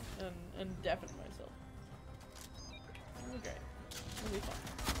 And deafen myself. It'll be great. It'll be fun.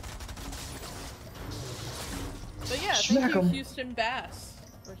 But yeah, thank you, Houston Bass.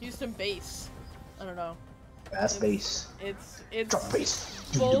 Or Houston Base. I don't know. Bass base. It's Drop base.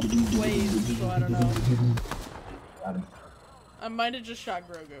 both ways, so I don't know. Got him. I might have just shot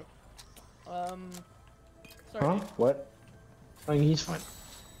Grogu. Sorry. Huh? What? I mean, he's fine.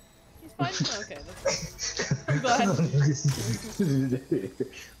 He's fine? Okay, that's fine. I'm glad.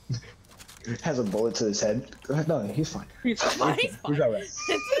 Has a bullet to his head. No, he's fine. He's fine. He's fine. He's alright.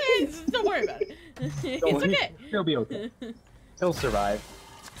 Don't worry about it. It's okay. He'll be okay. He'll survive.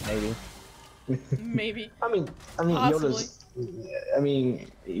 Maybe. Maybe. I mean, Possibly. Yoda's. I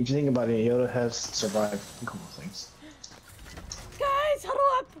mean, if you think about it, Yoda has survived a couple of things. Guys, huddle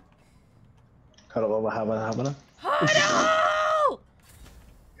up! Cuddle over, Havana. Huddle!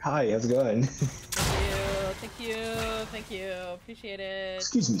 Hi, how's it going? Thank you. Appreciate it.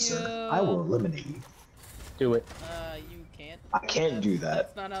 Excuse me, Thank sir. you. I will eliminate you. Do it. You can't. I can't do that.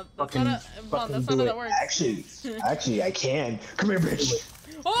 That's not how. Fucking That's not how that works. Actually, I can. Come here, bitch.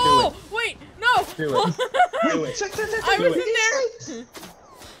 Oh, wait, no! Do it. Do it. I was in there!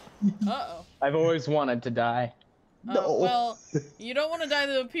 Uh-oh. I've always wanted to die. No. Well, you don't want to die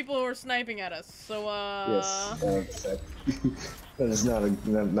to the people who are sniping at us, so, Yes, that is not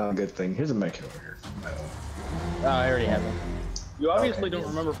a good thing. Here's a mech over here. Oh, I already have it. You obviously don't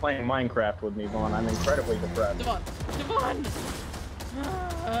remember playing Minecraft with me, Vaughn. I'm incredibly depressed. Devon!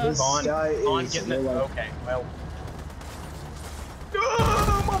 This guy Vaughn is getting it. Okay, well.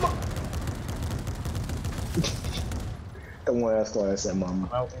 Mama! Don't want to ask why I said mama.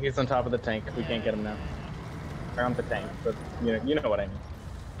 Well, he's on top of the tank. We can't get him now. Around the tank, but you know what I mean.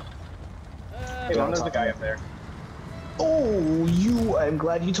 Hey, Vaughn, there's a guy up there. Oh, I'm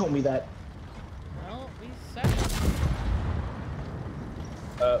glad you told me that. Well, we suck.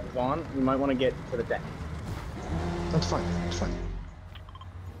 Vaughn, you might want to get to the tank. That's fine. That's fine.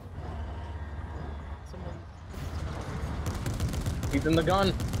 He's in the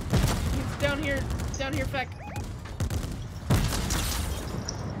gun. He's down here, Feck.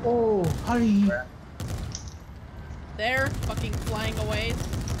 Oh, hi. There, fucking flying away,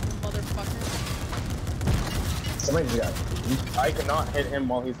 motherfucker. Somebody just got. I cannot hit him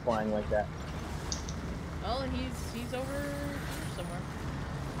while he's flying like that. Well, he's over here somewhere.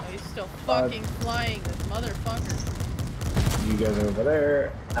 Oh, he's still fucking flying, this motherfucker. You guys are over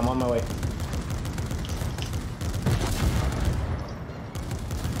there. I'm on my way.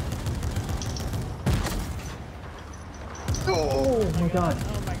 Oh my god.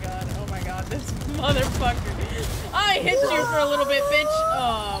 Oh my god, this motherfucker. I hit you for a little bit, bitch.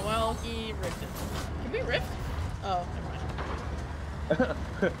 Oh, well, he ripped it. Can we rift? Oh, never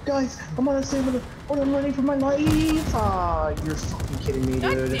mind. Guys, I'm on a stamina. Oh, I'm running for my life. Ah, you're fucking kidding me,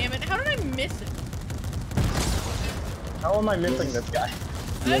 God dude. damn it, how did I miss it? How am I missing this guy?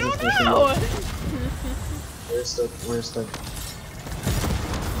 I don't know! Where's the...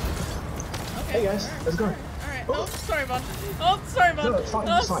 Okay. Hey guys, let's go. Alright. Oh, sorry, Vaughn. Oh, sorry, Vaughn. No, it's fine,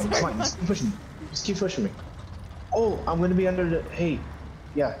 it's fine, it's fine. Just keep pushing me. Just keep pushing me. Oh, I'm gonna be under the... Hey.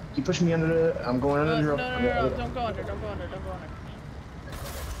 Yeah, keep pushing me under the... I'm going under the rope. No, don't go under, don't go under.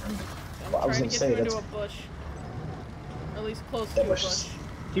 I'm Well, I was trying gonna to get say, you into that's... a bush. Or at least close to That a bush bush. is-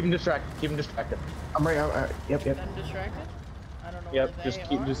 Keep him distracted. Keep him distracted. I'm right, yep. I'm distracted? I don't know Yep. where Just they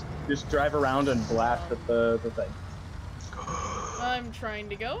keep are. just drive around and blast at the thing. I'm trying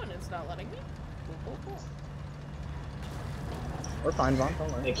to go and it's not letting me. Cool. We're fine, Vaughn.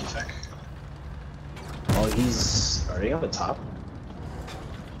 Don't worry. Thank you, Feck. Oh, he's... Are they on the top?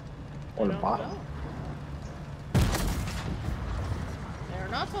 Or the don't bottom? know. They're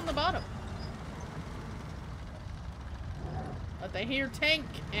not on the bottom. But they hear tank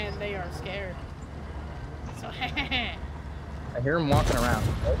and they are scared. So I hear him walking around.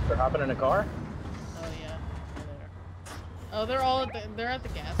 Oh, they're hopping in a car? Oh yeah. Oh, they're all at they're at the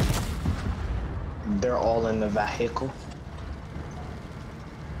gas station. They're all in the vehicle.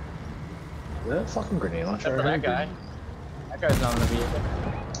 Is that a fucking grenade launcher? Except for that guy. That guy's not in the vehicle.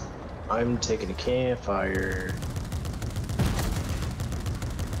 I'm taking a campfire.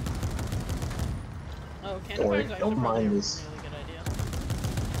 Oh, Don't worry, campfires don't mind this. Really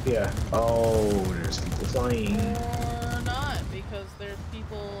good idea. Yeah. Oh, there's people flying. Or not, because there's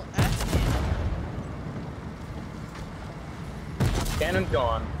people at the camp. Cannon's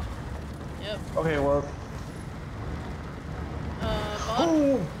gone. Yep. Okay, well. Vaughn?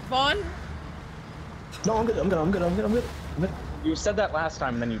 Oh! Vaughn? No, I'm good. You said that last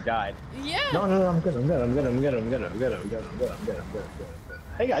time, and then you died. Yeah. No, I'm good.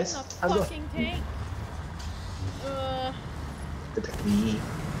 Hey guys, A how's it fucking tank. Protect me.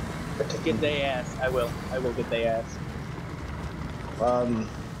 Get they ass. I will get they ass.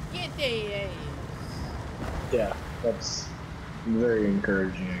 Get they ass. Yeah, that's very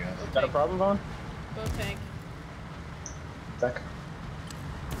encouraging, I guess. Got a problem, Vaughn? Go tank. Beck,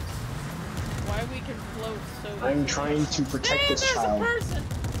 Why we can float so I'm easily. trying to protect this There's child. a person!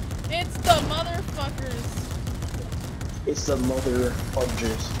 It's the motherfuckers! It's the mother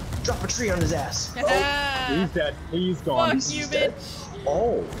fudgers. Drop a tree on his ass. He's dead. He's gone. Fuck you, dead. bitch!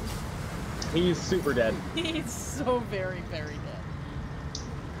 Oh. He's super dead. He's so very, very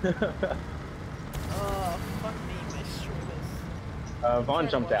dead. Oh, fuck me, I screw this. Vaughn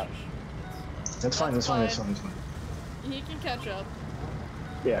jumped out. That's fine. He can catch up.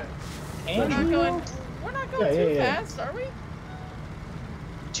 Yeah. We're not going too Yeah. fast, are we?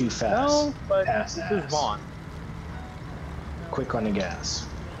 Too fast. No, but Pass this ass. is Vaughn. Quick on the gas.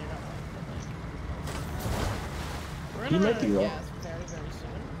 We're You gonna might run be out of wrong. gas very, very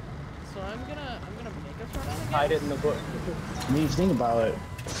soon. So I'm gonna make us run out of gas. Hide it in the bush. I mean, if you think about it,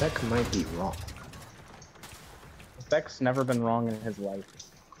 Beck might be wrong. Beck's never been wrong in his life.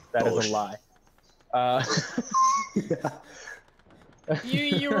 That is Bullshit. a lie.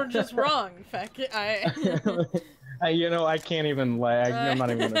 You were just wrong, Feck. You know, I can't even lie. I'm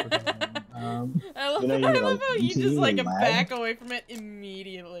not even gonna pretend. I love, You know, I you love know, how you you can just like even lag. back away from it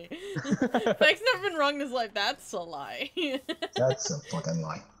immediately. Feck's never been wrong in his life. That's a lie. That's a fucking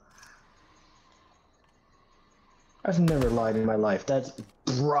lie. I've never lied in my life. That's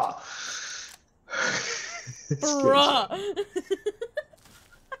bruh. Bruh.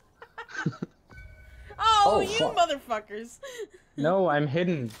 Oh, you fuck. motherfuckers. No, I'm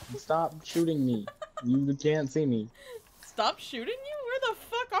hidden. Stop shooting me. You can't see me. Stop shooting you? Where the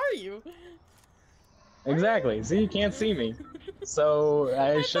fuck are you? Exactly. See, you can't see me. So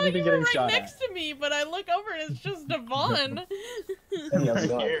I shouldn't be getting right shot next to me, but I look over and it's just Devon. Hey, how's it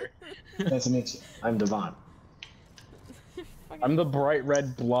going? Nice to meet you. I'm Devon. I'm the bright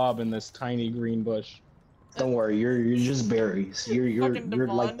red blob in this tiny green bush. Don't worry, you're just berries. You're Fucking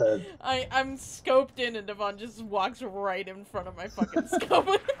like the. I'm scoped in and Devon just walks right in front of my fucking scope.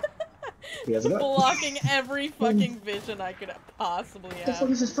 Hey, how's it going? Blocking every fucking vision I could possibly What the fuck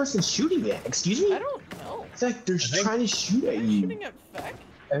have. is this person shooting at? Excuse me? I don't know. It's like they're I think- trying to shoot at Are you you. shooting at Feck?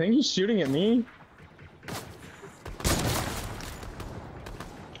 I think he's shooting at me.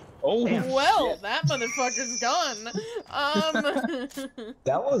 Oh, Damn. Well, shit. that motherfucker's gone.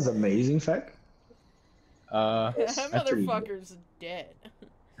 That was amazing, Feck. That That's pretty good. motherfucker's dead.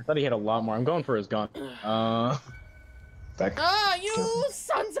 I thought he had a lot more. I'm going for his gun. Feck. Ah, you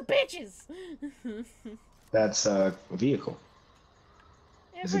sons of bitches! That's a vehicle.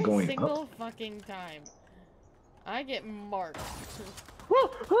 Is it Every going single fucking time. I get marked.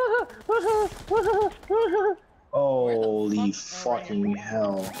 Holy fuck are fucking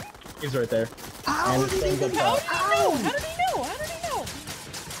hell. He's right there. How And did his he friend's get up that? top. How did he know? How did he know?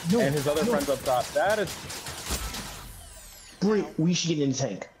 No, And his other no. friend's up top. That is. Brie, we should get in the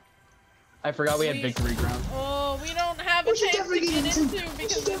tank. I forgot we had We- victory ground. Oh, we don't have a We should tank to definitely get get in the into tank. We should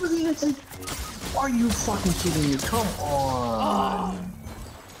because definitely get in the tank. Are you fucking kidding me? Come on.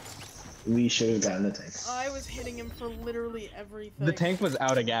 We should have gotten the tank. I was hitting him for literally everything. The tank was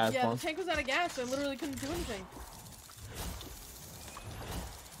out of gas. Yeah, Vaughn. the tank was out of gas. So I literally couldn't do anything.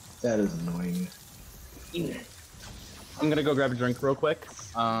 That is annoying. I'm gonna go grab a drink real quick.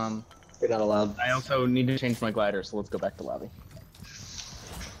 You're not allowed. I also need to change my glider, so let's go back to lobby.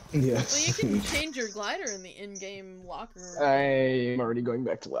 Yes. Well, you can change your glider in the in-game locker. I'm already going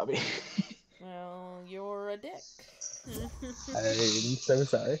back to lobby. Well, you're a dick. I'm so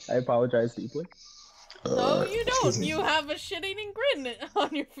sorry. I apologize deeply. No, you excuse don't. me. You have a shit-eating grin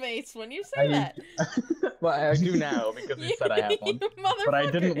on your face when you say that. Well, I do now because you said I have one. You But I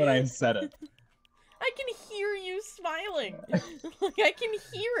motherfucker. didn't when I said it. I can hear you smiling. Like, I can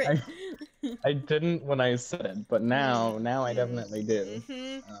hear it. I didn't when I said it, but now I definitely do.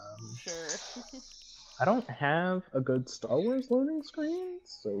 Mm-hmm. Um, Sure. I don't have a good Star Wars loading screen,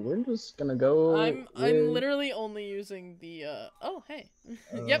 so we're just gonna go. I'm literally only using the oh hey.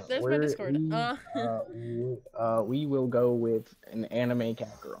 Yep, there's my Discord. We will go with an anime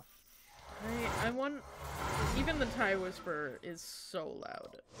cat girl. I want even the TIE Whisperer is so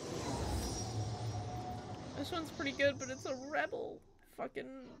loud. This one's pretty good, but it's a rebel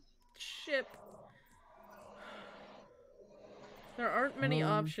fucking ship. There aren't many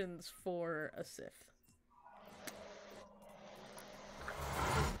options for a Sith.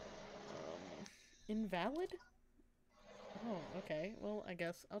 Invalid? Oh, okay. Well, I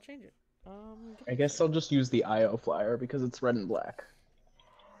guess I'll change it. I guess I'll just use the IO flyer because it's red and black.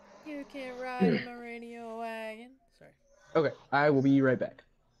 You can't ride in my radio wagon. Sorry. Okay, I will be right back.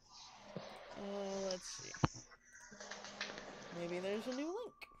 Let's see. Maybe there's a new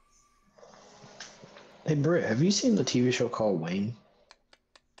link. Hey, Britt, have you seen the TV show called Wayne?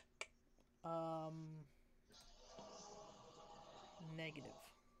 Negative.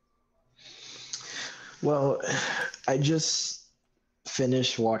 Well, I just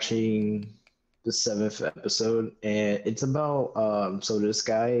finished watching the 7th episode, and it's about so this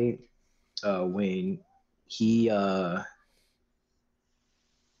guy, Wayne, he what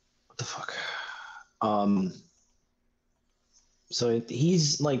the fuck? So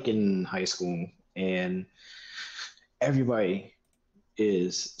he's like in high school, and everybody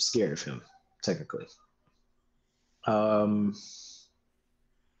is scared of him, technically.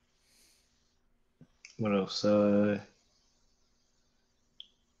 What else? And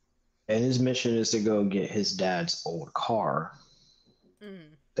his mission is to go get his dad's old car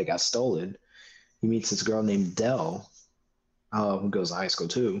that got stolen. He meets this girl named Dell, who goes to high school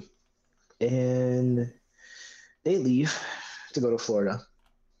too, and they leave to go to Florida,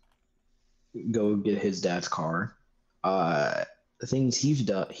 go get his dad's car. The things he's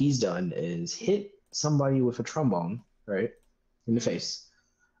done is hit somebody with a trombone, right, in the face.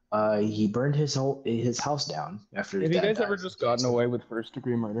 He burned his house down after his Have dad you guys died. ever just gotten away with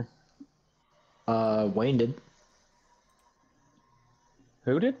first-degree murder? Wayne did.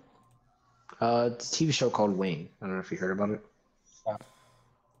 Who did? It's a TV show called Wayne. I don't know if you heard about it. Yeah.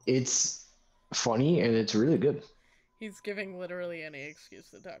 It's funny and it's really good. He's giving literally any excuse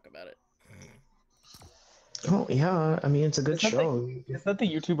to talk about it. Oh yeah, I mean it's a good show. Is that the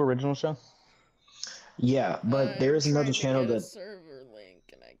YouTube original show? Yeah, but there is another channel that server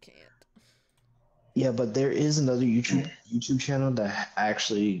link and I can't. Yeah, but there is another YouTube channel that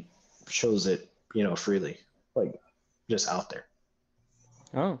actually shows it, freely, like just out there.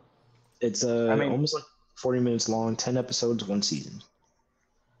 Oh, it's almost like 40 minutes long, 10 episodes, 1 season.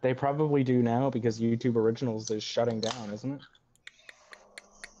 They probably do now because YouTube Originals is shutting down, isn't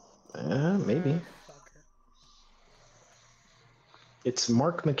it? Maybe. It's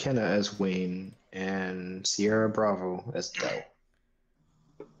Mark McKenna as Wayne and Sierra Bravo as Dell.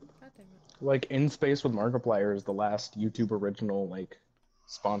 Like In Space with Markiplier is the last YouTube original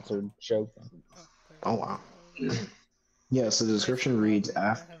sponsored show. Oh wow. Yeah, so the description reads,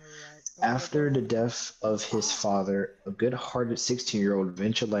 after the death of his father, a good-hearted 16-year-old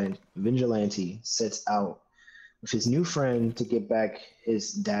vigilante sets out with his new friend to get back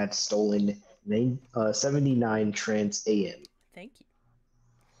his dad's stolen 79 Trans AM. Thank you.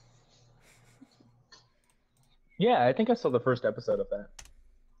 Yeah, I think I saw the first episode of that.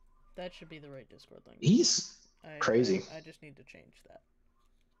 That should be the right Discord link. He's crazy. I just need to change that.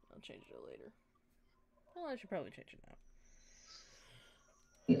 I'll change it later. Well, I should probably change it now.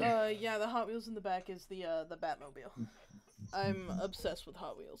 Yeah, the Hot Wheels in the back is the Batmobile. I'm obsessed with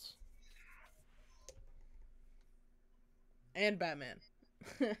Hot Wheels. And Batman.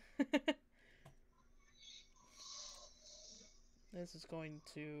 This is going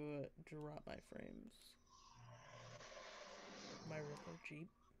to drop my frames. My Riddler Jeep.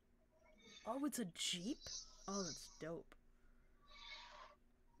 Oh, it's a Jeep? Oh, that's dope.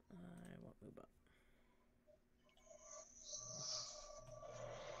 I won't move up.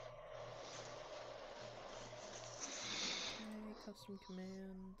 Okay, custom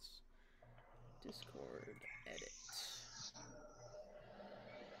commands. Discord, edit.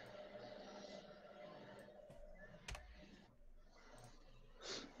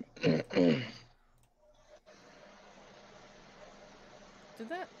 Did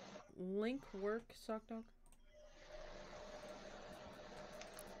that link work, Sockdog?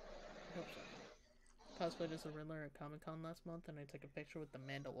 I hope so. Cosplayed as a Riddler at Comic-Con last month, and I took a picture with the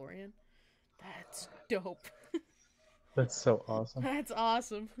Mandalorian. That's dope. That's so awesome. That's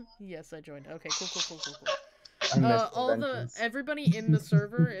awesome. Yes, I joined. Okay, cool. I Everybody in the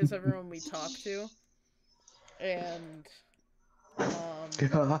server is everyone we talk to, and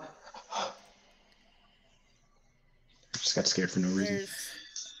just got scared for no reason. There's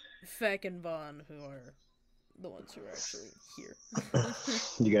Feck and Vaughn, who are the ones who are actually here.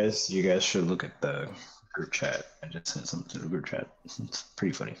 You guys should look at the group chat. I just sent something to the group chat. It's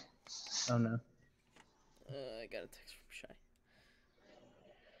pretty funny. Oh no. I got a text from Shy.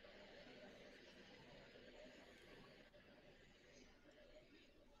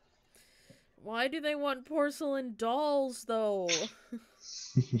 Why do they want porcelain dolls, though?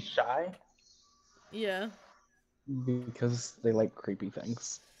 Shy? Yeah. Because they like creepy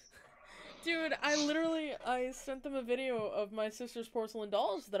things. Dude, I sent them a video of my sister's porcelain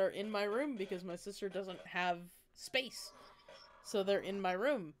dolls that are in my room because my sister doesn't have space. So they're in my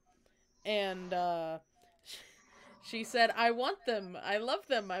room. And, she said, I want them. I love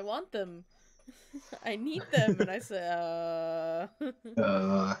them. I want them. I need them. And I said,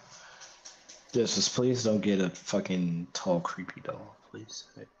 Just please don't get a fucking tall, creepy doll, please.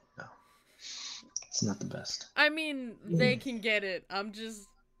 No. It's not the best. I mean, they can get it. I'm just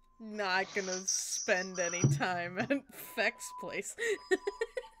not gonna spend any time at Feck's place.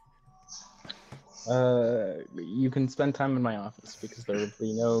 You can spend time in my office because there will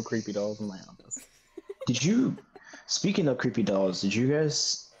be no creepy dolls in my office. Speaking of creepy dolls, did you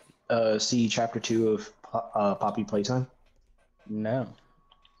guys see chapter 2 of Poppy Playtime? No.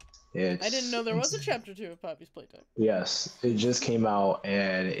 I didn't know there was a chapter 2 of Poppy's Playtime. Yes, it just came out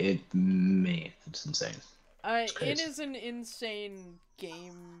and it's insane. It is an insane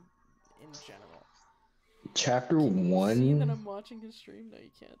game in general. Chapter Can you see that 1 I'm watching his stream? No, you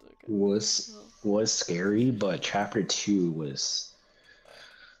can't. Okay. was scary, but chapter 2 was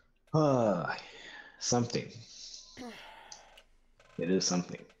something. It is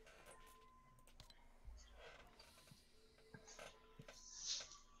something.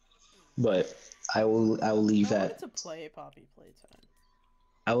 But I will leave I that. wanted to play Poppy Playtime.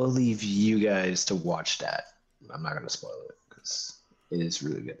 I will leave you guys to watch that. I'm not gonna spoil it because it is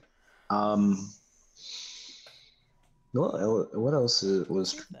really good. What else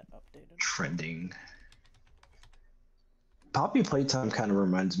was trending? Poppy Playtime kind of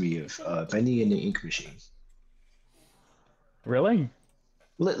reminds me of Bendy and the Ink Machine. Really?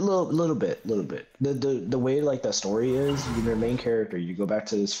 Little bit. The way like the story is, you're the main character. You go back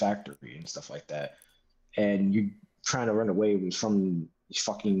to this factory and stuff like that, and you're trying to run away from these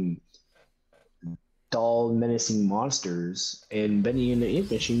fucking doll menacing monsters. And Bendy and the Ink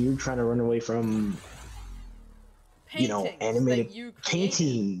Machine, you're trying to run away from animated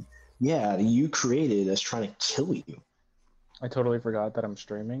painting. Yeah, you created that's trying to kill you. I totally forgot that I'm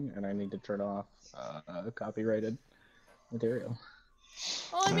streaming and I need to turn off copyrighted material.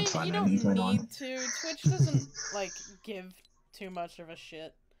 Well, I mean, you don't need to. Twitch doesn't, give too much of a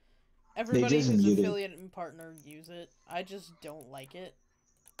shit. Everybody who's affiliate and partner use it. I just don't like it.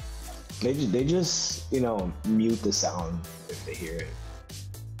 They just, mute the sound if they hear it.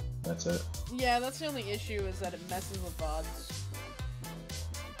 That's it. Yeah, that's the only issue, is that it messes with VODs.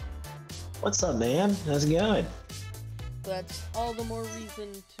 What's up, man? How's it going? That's all the more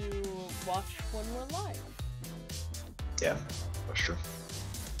reason to watch when we're live. Yeah, that's true.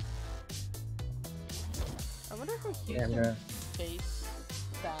 I wonder how Houston base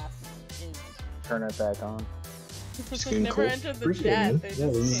staff is. Turn it back on. Never entered the chat. Yeah,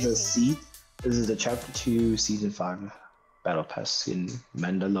 this is the chapter 2, season 5 battle pass in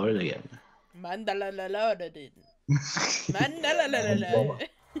Mandalorian. Mandalorian.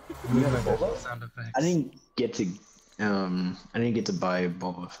 Sound effects. I didn't get to buy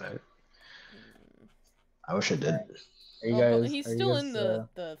Boba Fett. I wish I did. Are you guys? He's still in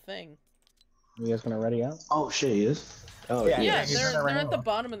the thing. Are you guys gonna ready out? Oh shit, he is. Oh yeah, they're at the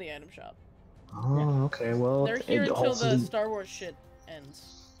bottom of the item shop. Oh, okay. Well, they're here until the Star Wars shit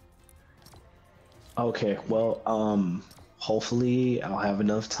ends. Okay, well, hopefully I'll have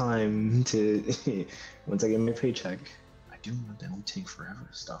enough time to once I get my paycheck. I do want that will take forever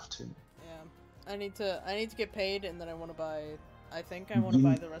stuff too. Yeah, I need to get paid, and then I want to buy. I think I want to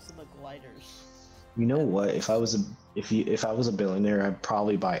buy the rest of the gliders. You know what? If I was a billionaire, I'd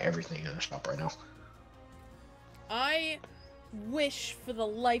probably buy everything in the shop right now. I wish for the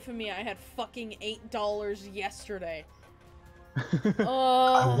life of me I had fucking $8 yesterday.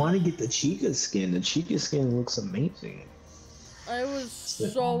 I want to get the Chica skin. The Chica skin looks amazing. I was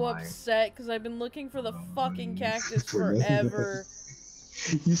so upset because I've been looking for the fucking cactus forever.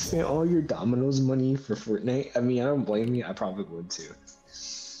 You spent all your Domino's money for Fortnite? I mean, I don't blame you. I probably would too.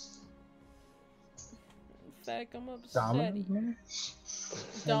 In fact, I'm upset.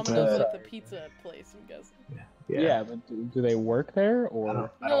 Domino's like the pizza place, I'm guessing. Yeah, but do they work there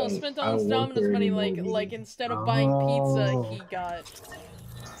or? No, spent all his Domino's money like instead of buying pizza, he got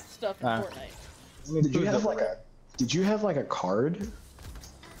stuff in Fortnite. Did you have like a card?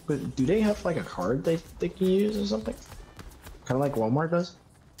 But do they have like a card they can use or something? Kind of like Walmart does?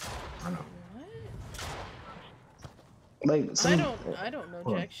 I don't know. What? Like some, I don't know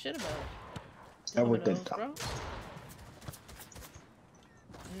jack shit about it. I worked Knows, at bro.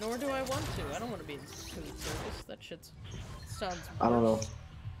 Nor do I want to. I don't want to be in food service. That shit sounds worse. I don't know.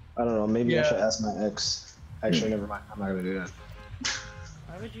 I don't know. Maybe I Yeah. should ask my ex. Actually, never mind. I'm not gonna do that.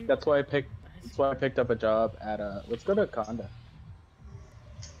 Why would you? That's why I picked up a job at let's go to Conda.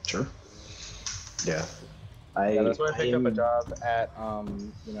 Sure. Yeah. Yeah, that's why I picked up a job at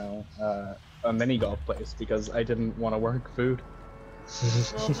you know, a mini golf place because I didn't want to work food.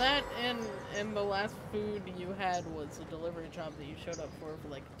 Well, that and the last food you had was a delivery job that you showed up for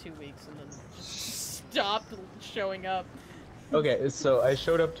like 2 weeks and then just stopped showing up. Okay, so I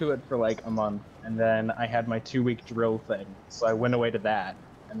showed up to it for like a month, and then I had my 2-week drill thing, so I went away to that,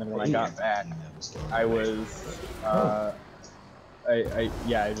 and then when I got back, I was, I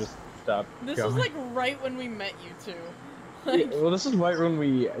just stopped This going. was like right when we met you two. Yeah, Like, well, this is right when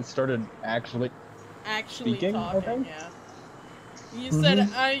we started actually speaking, I talking, think? yeah. You said,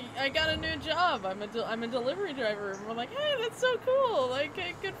 I got a new job, I'm a delivery driver, and we're like, hey, that's so cool, like,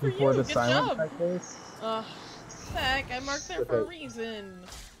 hey, good for before you, the good silent job. practice. Heck, I marked there for a reason.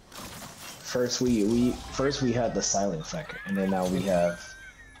 First we had the silent effect, and then now we have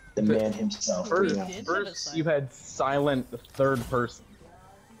the man himself. First, did have a first you had silent third person,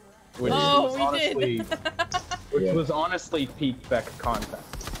 which Oh, was we honestly, did. which Yeah. was honestly peak Beck content.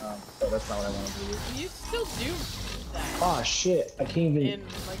 So that's not what I want to do. You still do that Oh shit! I can't even. in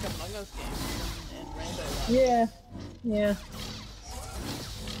like Among Us games and Rando Labs. Yeah, yeah.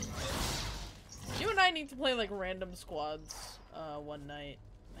 You and I need to play like random squads one night.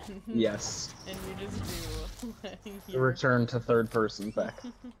 Yes. And you just do like, The your- return to third person Beck.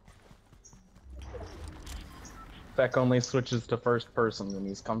 Beck only switches to first person when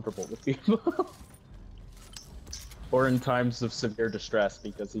he's comfortable with people. Or in times of severe distress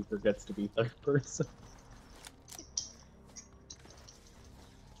because he forgets to be third person.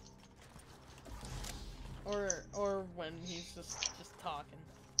 or when he's just talking.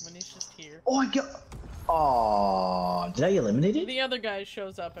 When he's just here. Oh, I got. Oh, did I eliminate it? The other guy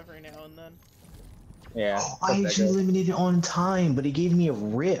shows up every now and then. Yeah. Oh, I actually eliminated it on time, but it gave me a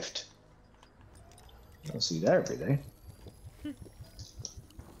rift. I don't see that every day. Well,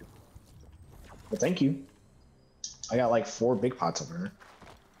 thank you. I got like 4 big pots over here.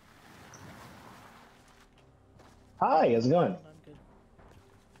 Hi, how's it going? I'm good.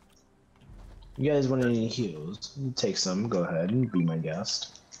 You guys want any heals? Take some, go ahead and be my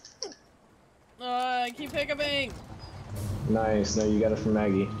guest. I keep hiccuping! Nice, no, you got it from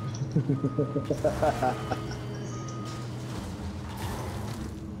Maggie.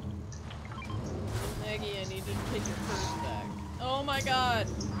 Maggie, I need to take your purse back. Oh my god!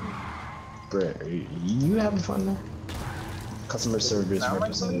 Britt, are you having fun there? Customer service Sound like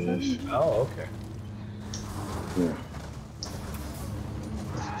representative. Oh, okay. Yeah.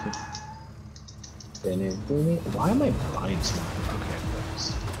 Why am I buying so much? Okay,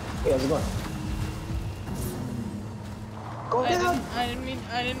 thanks. Hey, how's it going? Go down! I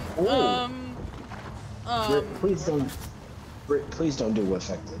didn't, Ooh. Britt, please don't do what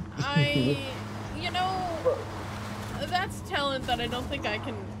affected. you know, that's talent that I don't think I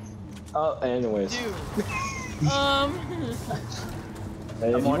can Oh, anyways. do.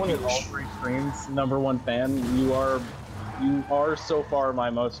 Hey, I'm watching all 3 streams. #1 fan. You are so far my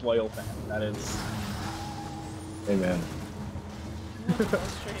most loyal fan. That is. Hey, man. #1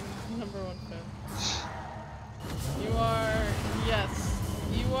 fan. You are, yes,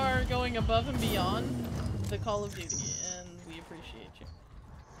 you are going above and beyond the Call of Duty, and we appreciate you.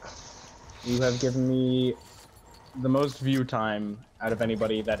 You have given me the most view time out of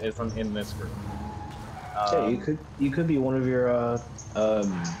anybody that isn't in this group. Hey, you could be one of your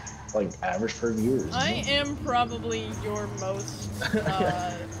like average per viewers. I am probably your most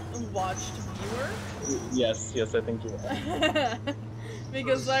watched viewer. Yes, I think you are.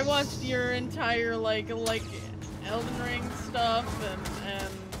 Because I watched your entire like Elden Ring stuff and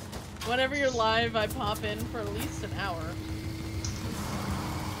whenever you're live I pop in for at least an hour.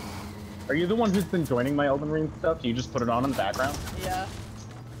 Are you the one who's been joining my Elden Ring stuff? Do you just put it on in the background? Yeah.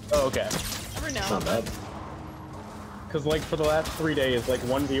 Oh, okay. Every now It's and not then. bad. Because, like, for the last 3 days, like,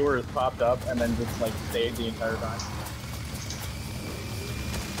 one viewer has popped up and then just, like, stayed the entire time.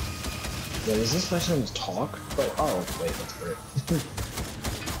 Yeah, does this person talk? Oh, wait, that's great.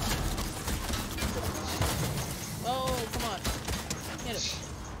 Oh, come on. Hit him.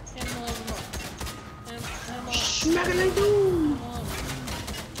 Hit him a little more. Hit him a Smack-a-doo! little more.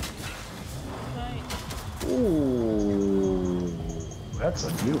 Right. Ooh. That's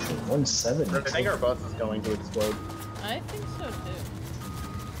a beautiful 170. I think our bus is going to explode. I think so too.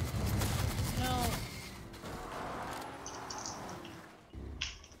 No.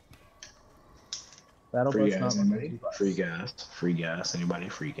 Battle Free bus gas, not anybody? Free gas. Free gas. Anybody?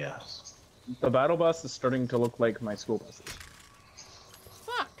 Free gas. The battle bus is starting to look like my school buses.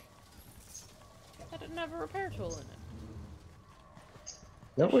 Fuck. I didn't have a repair tool in it.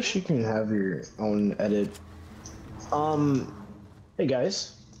 I wish you can have your own edit. Hey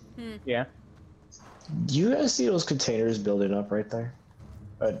guys. Yeah. Do you guys see those containers building up right there?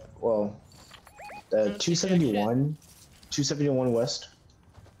 Well, 271, 271 west.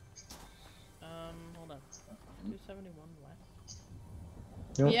 Hold on. 271 west.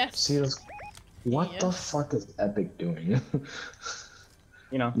 You don't Yes. see those? What the Yes. fuck is Epic doing?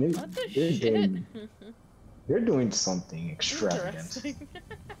 You know. What the shit? They're doing something extravagant. Interesting.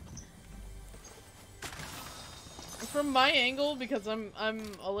 From my angle, because I'm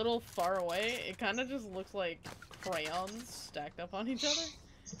a little far away, it kind of just looks like crayons stacked up on each other.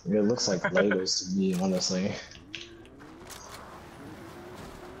 It looks like Legos to me, honestly.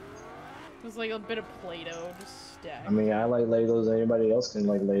 It's like a bit of Play-Doh just stacked. I mean, I like Legos. Anybody else can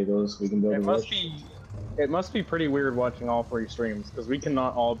like Legos. We can build It a must wish. be. It must be pretty weird watching all 3 streams because we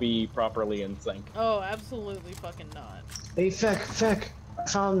cannot all be properly in sync. Oh, absolutely fucking not. Hey, Feck. I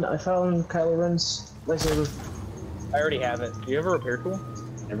found Kylo Ren's lightsaber. I already have it. Do you have a repair tool?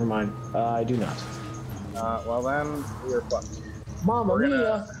 Never mind. I do not. Well then, we're fucked. Mama We're Mia!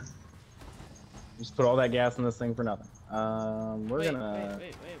 gonna just put all that gas in this thing for nothing. We're Wait, gonna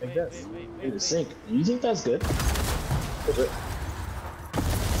wait, take this. Dude, the sink. Do you think that's good? Is it?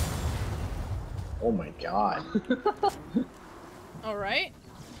 Oh my god. Alright.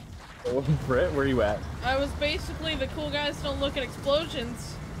 Oh, Britt, where you at? I was basically the cool guys don't look at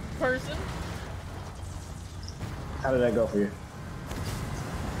explosions person. How did that go for you?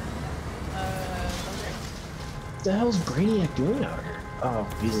 Okay. What the hell's Brainiac doing out here? Oh,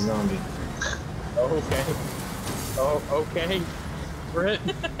 he's a zombie. Okay. Oh, okay. Britt,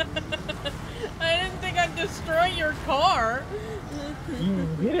 I didn't think I'd destroy your car. you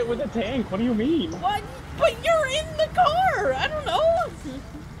hit it with a tank. What do you mean? What? But you're in the car. I don't know.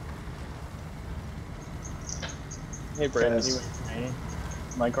 Hey, Britt. Yes. Anyway,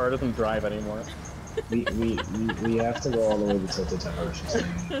 my car doesn't drive anymore. we have to go all the way to Tilted Tower, she's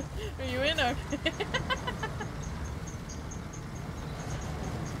saying. Are you in? Okay.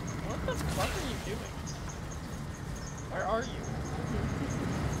 What the fuck are you doing? Where are you?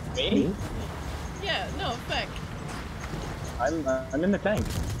 Me? Yeah, no, Feck. I'm in the tank.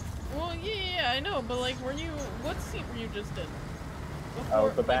 Well, yeah, I know, but like, were you? What seat were you just in? Oh,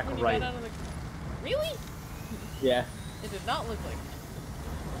 the back when you right. got out of the... Really? Yeah. It did not look like that.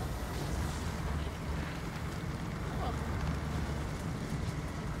 Huh.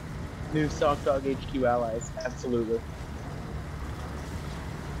 New Sock Dog HQ allies. Absolutely.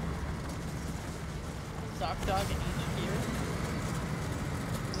 Sock dog in each gear.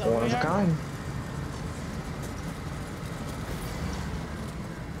 Is that what One we of a are? kind.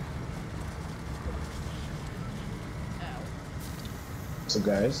 Ow. So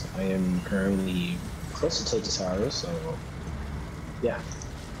guys, I am currently close to Tilted Tower, so yeah.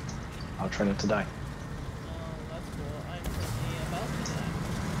 I'll try not to die. Oh, that's cool. I'm currently about to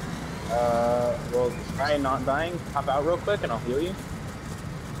die. Well, try not dying. Hop out real quick and I'll heal you.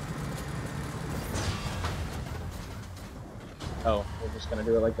 Oh, we're just gonna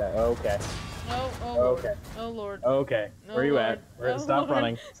do it like that. Okay. Oh, oh Okay. lord. Oh lord. Okay. Oh, Where you Lord. at? Oh, Stop Lord.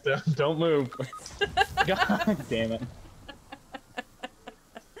 running. Don't move. God damn it.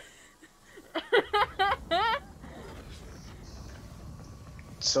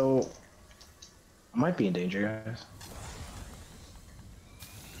 So I might be in danger, guys.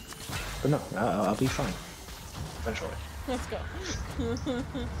 But no, I'll be fine. Eventually. Let's go.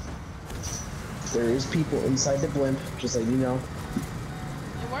 There is people inside the blimp, just like you know.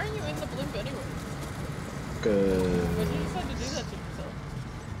 And why are you in the blimp anyway? Good. Why did you decide to do that to yourself?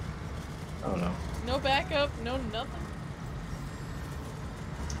 I don't know. No backup, no nothing.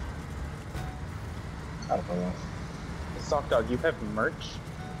 I don't know. Sock Dog, you have merch?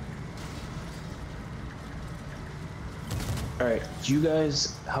 Alright, you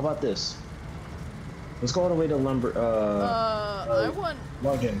guys, how about this? Let's go all the way to lumber,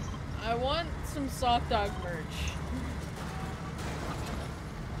 I want some sock dog merch.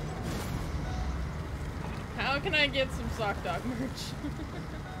 How can I get some sock dog merch?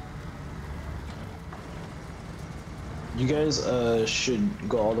 You guys, should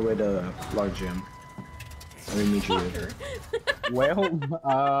go all the way to Large Gym. Let me meet you there. Well,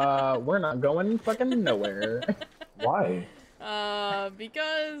 we're not going fucking nowhere. Why?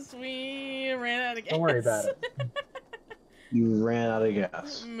 Because we ran out of gas. Don't worry about it. You ran out of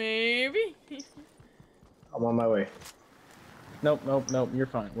gas. Maybe. I'm on my way. Nope, nope, nope. You're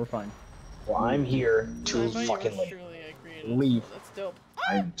fine. We're fine. Well, I'm here I too thought you fucking were late. truly a creator. Leave. That's dope.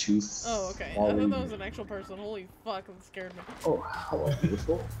 I'm too. Oh, okay. I far thought that late. was an actual person. Holy fuck, that scared me. Oh, hello,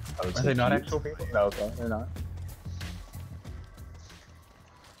 beautiful. Are they not actual people? No, okay, they're not.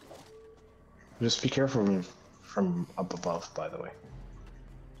 Just be careful from up above, by the way.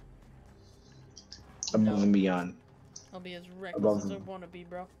 Above and beyond. I'll be as reckless Above as I them. want to be,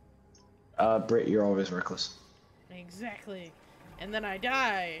 bro. Britt, you're always reckless. Exactly. And then I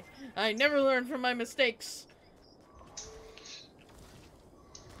die. I never learn from my mistakes.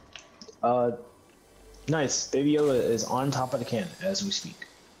 Nice. Baby Yoda is on top of the cannon as we speak.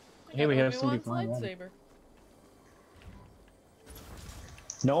 Hey, we have somebody Obi-Wan's flying. lightsaber.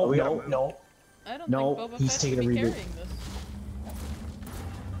 No, we no, got- no. I don't No, think Boba he's Fett taking should a be reboot. carrying this.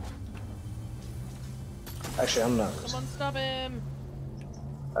 Actually, I'm not risking. Someone stop him!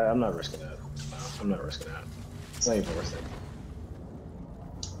 I'm not risking that. No, I'm not risking that. It's not even worth it.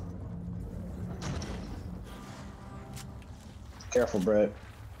 Careful, Brett.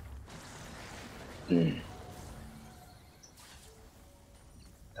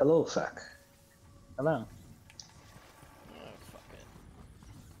 Hello, Sack. Hello. Oh, fuck it.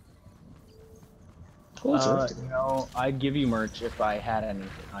 Oh, it's worth it. You know, I'd give you merch if I had anything.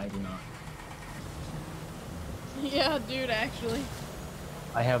 I do not. Yeah, dude, actually.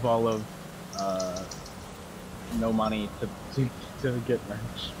 I have all of, no money to get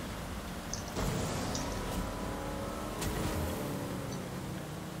merch.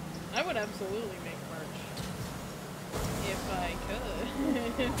 I would absolutely make merch. If I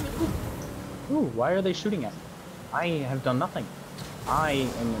could. Ooh, why are they shooting at me? I have done nothing. I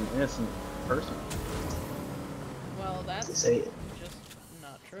am an innocent person. Well, that's Say just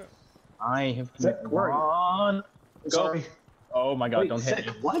not true. I have Zach, committed where are you? one. Sorry. Oh my god, Wait, don't hit Zach,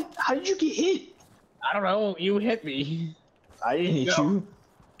 me. what? How did you get hit? I don't know, you hit me. I didn't hit No. you.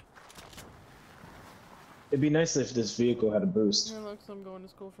 It'd be nice if this vehicle had a boost. Hey, look, so I'm going to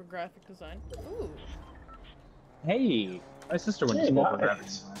school for graphic design. Ooh. Hey, my sister went to Hey, school for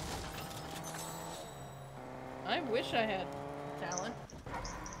nice. graphics. I wish I had talent.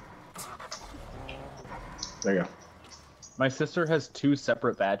 There you go. My sister has 2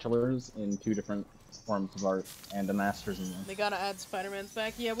 separate bachelors in 2 different forms of art and a master's in them. They gotta add Spider-Man's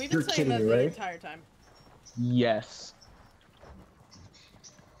back. Yeah, we've You're been saying that kidding the me, right? entire time. Yes.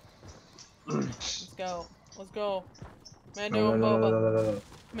 Let's go. Let's go. Mando No, and no, no, Boba. no, no, no, no.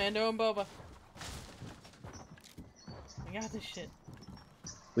 Mando and Boba. We got this shit.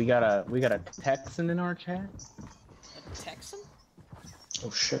 We got a Texan in our chat. A Texan? Oh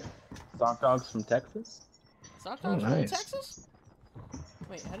shit. Sock dogs from Texas. Sock dogs from nice. Texas?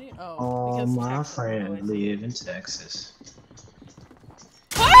 Wait, how do you? Oh, All because my Texas friends boys. live in Texas.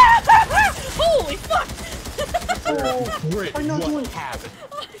 Holy fuck! Brit, I'm not what doing- happened?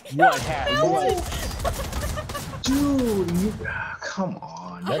 What happened? What? Dude, you come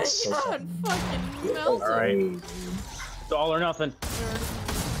on. That's so I fucking. got fucking melted. Alright. It's all or nothing.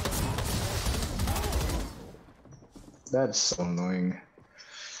 That's so annoying.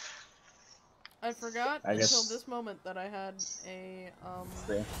 I forgot I guess- until this moment that I had a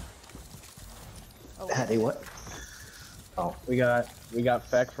See. Had a what? Oh, We got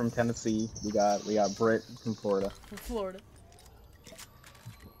Feck from Tennessee. We got Britt from Florida. from Florida.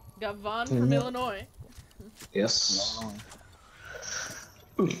 Got Vaughn from Illinois. yes.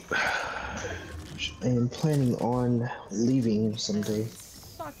 I am planning on leaving someday.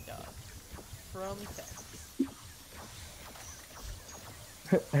 Sock dog from Texas.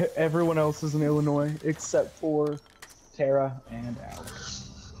 Everyone else is in Illinois except for Tara and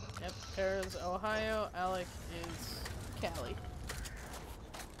Alex. Yep, Tara's Ohio, Alec is Cali.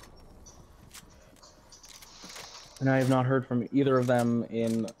 And I have not heard from either of them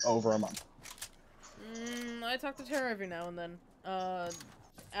in over a month. I talk to Tara every now and then.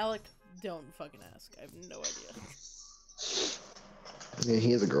 Alec, don't fucking ask. I have no idea. Yeah,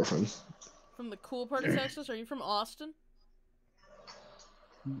 he has a girlfriend. From the cool part of Texas? Are you from Austin?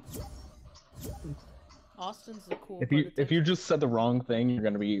 Austin's the cool If part you of Texas. if you just said the wrong thing, you're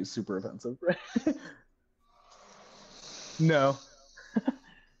gonna be super offensive. No.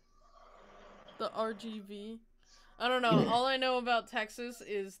 The RGV. I don't know. All I know about Texas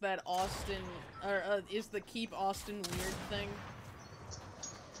is that Austin, or is the Keep Austin Weird thing.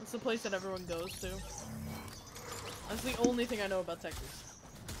 It's the place that everyone goes to. That's the only thing I know about Texas.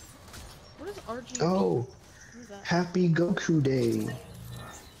 What is RGV? Oh, What is that? happy Goku Day.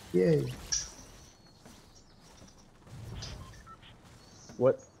 Yay.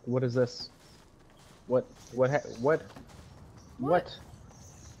 What is this? What? What? What? What? What?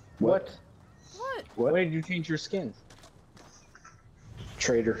 What? What? Why did you change your skin?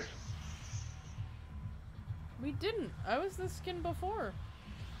 Traitor. We didn't. I was the skin before.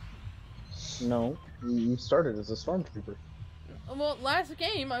 No, you started as a stormtrooper. Well, last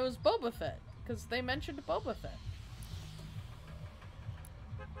game I was Boba Fett because they mentioned Boba Fett.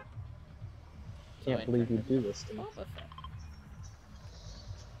 Can't believe you do this to me. Boba Fett.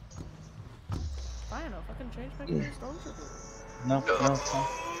 Fine, I'll fucking change my name to Stormtrooper. No.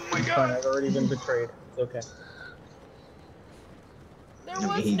 Oh my It's god. fine, I've already been betrayed. It's okay. There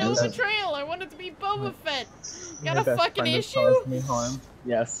was no betrayal. I wanted to be Boba Fett. Got My a best fucking friend has issue? caused me harm.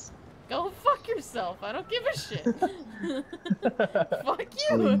 Yes. Go fuck yourself. I don't give a shit. Fuck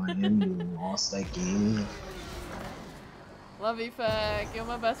Telling you. Miami you lost that game. Love you, fuck. You're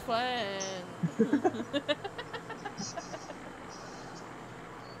my best friend.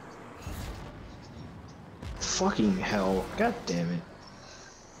 Fucking hell. God damn it.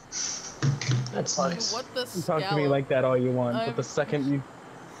 That's nice. What the You talk to me like that all you want, but the second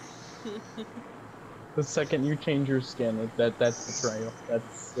you change your skin, that's betrayal.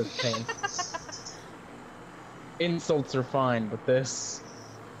 That's pain. Insults are fine, but this.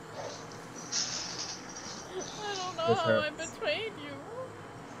 I don't know how I betrayed you.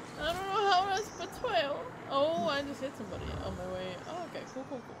 I don't know how that's betrayal. Oh, I just hit somebody on my way. Oh, okay,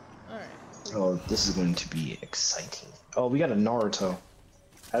 cool. Alright. Oh, this is going to be exciting. Oh, we got a Naruto.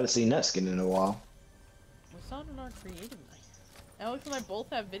 Haven't seen that skin in a while. We saw it in our creative night. Alex and I both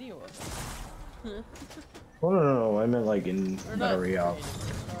have video of it. Oh, no, I meant like in Or Battle not Royale.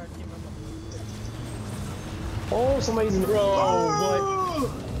 creative, our team member. Oh, somebody's in. Bro,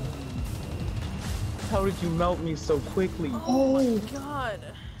 Oh! How did you melt me so quickly? Oh my god.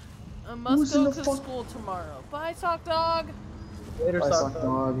 I must Who's in go the to fuck- school tomorrow. Bye, Sock Dog. Later, Bye, Sock Sock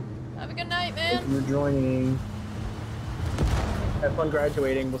Dog. Dog. Have a good night, Thank man. you for joining. Have fun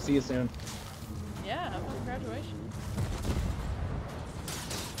graduating. We'll see you soon. Yeah, have fun graduation.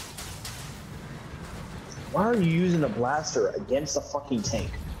 Why are you using a blaster against a fucking tank?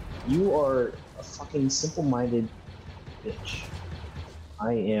 You are a fucking simple-minded bitch.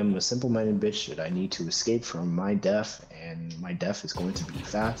 I am a simple-minded bitch that I need to escape from my death, and my death is going to be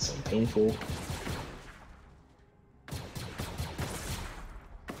fast and painful.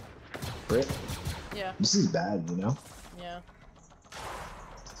 Britt, Yeah, this is bad, you know? yeah.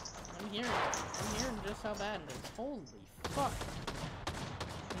 I'm hearing just how bad it is. Holy fuck.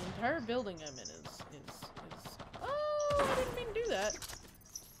 The entire building I'm in is oh, I didn't mean to do that.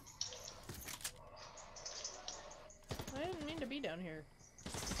 I didn't mean to be down here.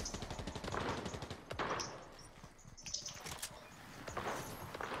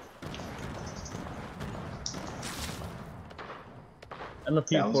 I'm a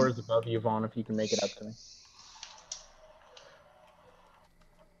few floors above you, Vaughn, if you can make it up to me.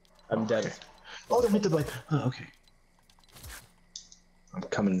 I'm dead. Oh, don't hit the button. Oh, okay. I'm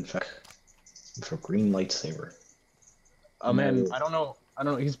coming back for green lightsaber. A man, I don't know,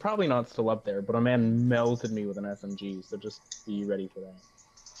 he's probably not still up there, but a man melted me with an SMG, so just be ready for that.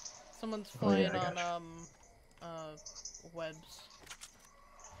 Someone's Oh, yeah, flying I on webs.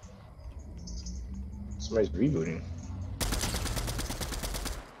 Somebody's rebooting.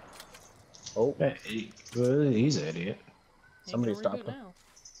 Oh, Hey, he's an idiot. He Somebody can stop reboot him. now.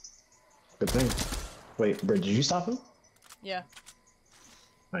 Good thing. Wait, Britt, did you stop him? Yeah,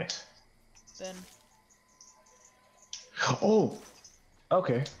 Nice. then. Oh!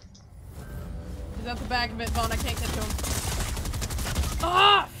 Okay. He's at the back of it, Vaughn. I can't get to him.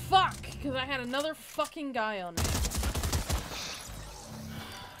 Ah, fuck! Because I had another fucking guy on me.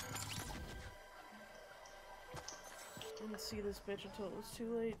 Didn't see this bitch until it was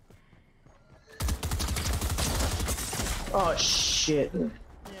too late. Oh, shit.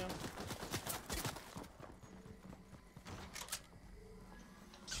 Yeah.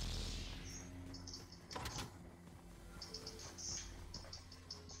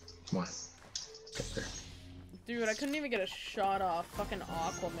 Come on. Get there. Dude, I couldn't even get a shot off. Fucking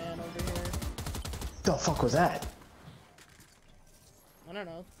Aquaman over here. The fuck was that? I don't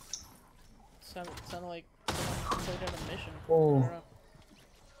know. Sounded like someone completed a mission. Oh. I don't know.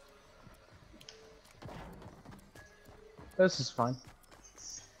 this is fine.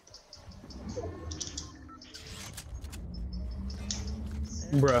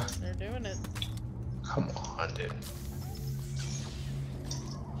 Bruh. They're doing it. Come on, dude.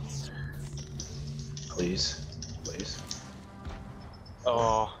 Please. Please.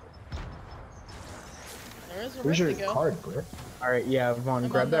 Oh. There is a Where's your rift to go. card, Britt? Alright, yeah, Vaughn, I'm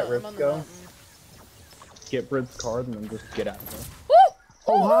grab on that the- I'm rift on the go, mountain. get Britt's card, and then just get out of there. Woo!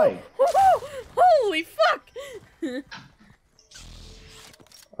 Oh, hi. Holy fuck!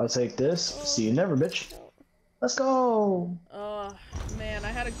 I'll take this. See you never, bitch. Let's go. Oh, man, I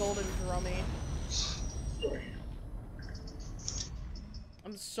had a golden drummy.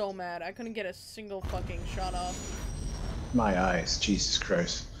 I'm so mad. I couldn't get a single fucking shot off. My eyes. Jesus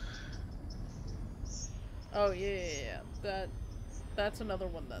Christ. Oh, yeah. That's another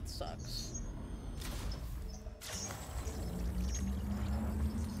one that sucks.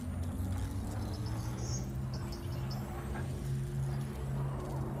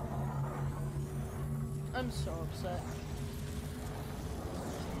 I'm so upset.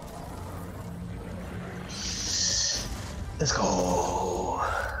 Let's go.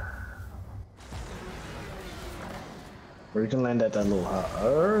 Or you can land at that little hut.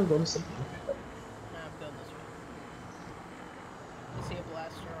 Or go to sleep. Nah, I'm done this way. I see a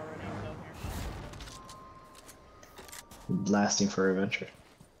blaster already. I'm going here. Blasting for adventure.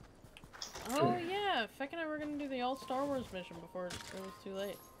 Oh, yeah. Feck and I were gonna do the all Star Wars mission before it was too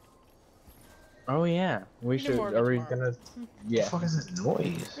late. Oh yeah, we should. Are we gonna? Yeah. What the fuck is that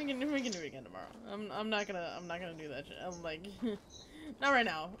noise? We can do it again tomorrow. I'm not gonna do that shit. I'm like, not right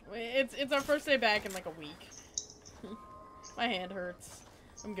now. It's our first day back in like a week. My hand hurts.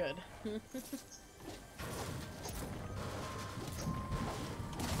 I'm good. I need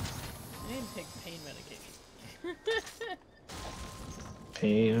to take pain medication.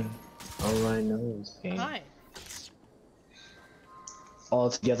 Pain. All I know is pain. Hi. All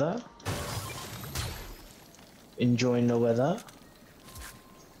together. Enjoying the weather.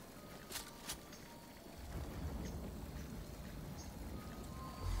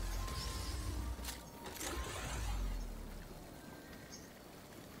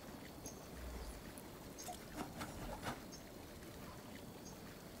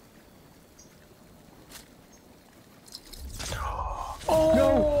 Oh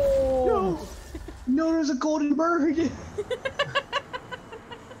no! No, there's a golden bird.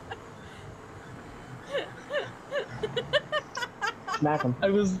 Smack him. I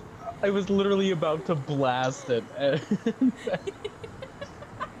was literally about to blast it. I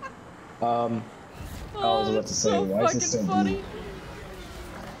was about to say, so why is it still funny.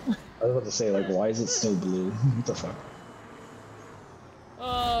 blue? I was about to say, like, why is it still blue? What the fuck?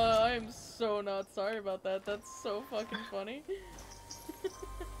 I'm so not sorry about that. That's so fucking funny.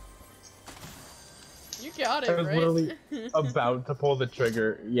 You got it, I was right? literally about to pull the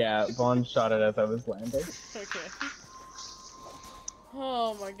trigger. Yeah, Vaughn shot it as I was landing. Okay.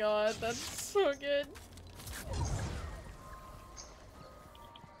 Oh my god, that's so good.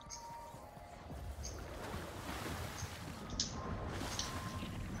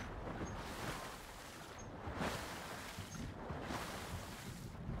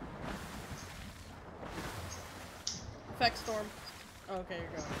 Feck Storm. Oh, okay, you're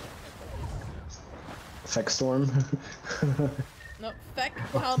going. Feck Storm? No, Feck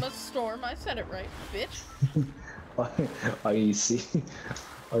comma Storm. I said it right, bitch. all you see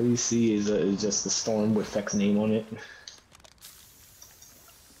is just a storm with Feck's name on it.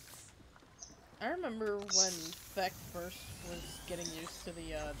 I remember when Feck first was getting used to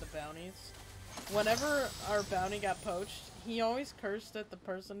the bounties. Whenever our bounty got poached, he always cursed at the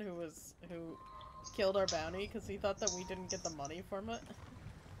person who killed our bounty because he thought that we didn't get the money from it.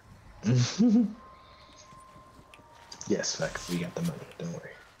 Yes, Feck, we got the money. Don't worry.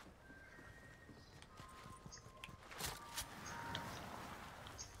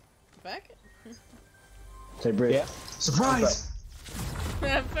 Feck? Say, Brit. Yeah. Surprise!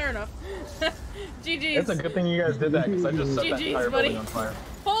 Fair enough. GG's. It's a good thing you guys did that because I just set that GG's, entire buddy. building on fire.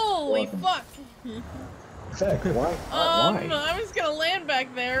 Holy fuck! Feck, why? Why? I was gonna land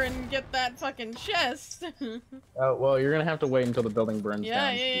back there and get that fucking chest. Oh well, you're gonna have to wait until the building burns Yeah, down.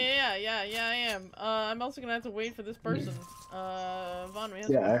 I am. I'm also gonna have to wait for this person. Vaughn, we have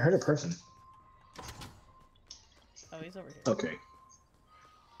Yeah, I heard a person. Oh, he's over here. Okay.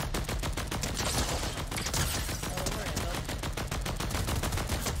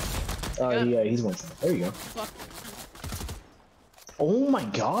 Oh, don't worry, Yeah, he's one. There you go. fuck. Oh my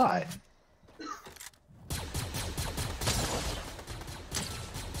god.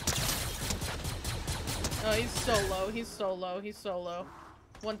 Oh, he's so low. He's so low. He's so low.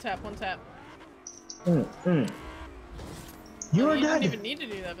 One tap. One tap. You are You dead. didn't even need to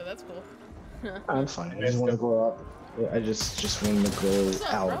do that, but that's cool. I'm fine. I just want to go up. I just want to go What's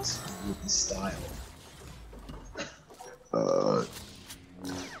up, out bro? with style.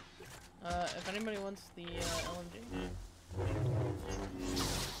 If anybody wants the LMG.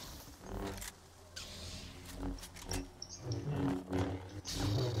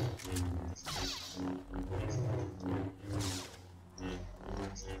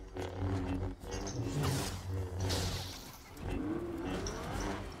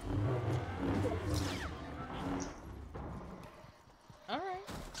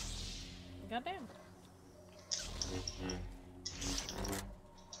 Goddamn.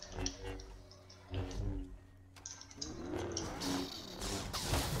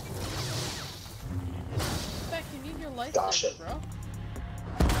 Beck, you need your lightsaber, bro.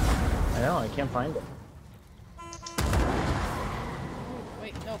 I know, I can't find it. Ooh,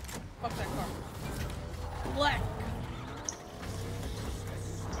 wait, no. Fuck that car. Black!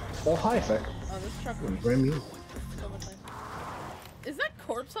 Oh, hi, Feck. Oh, this truck Brand is new. so much nicer. Is that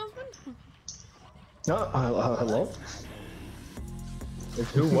Corpse Husband? No, hello?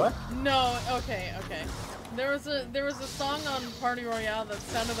 Who, what? No, okay. There was a song on Party Royale that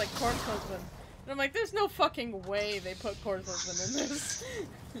sounded like Corpse Husband. And I'm like, there's no fucking way they put Corpse Husband in this.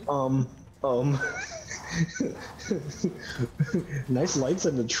 Nice lights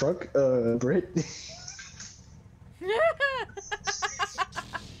in the truck, Britt.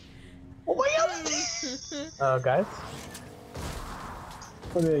 Oh my god! Guys?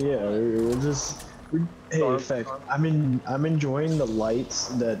 Okay, yeah, we're just... Hey, in fact, I'm enjoying the lights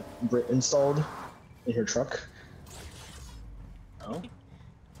that Britt installed in her truck. Oh?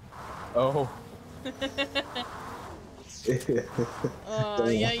 Oh.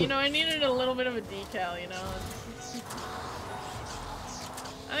 Yeah, you know, I needed a little bit of a decal, you know?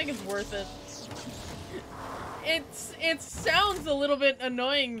 I think it's worth it. It sounds a little bit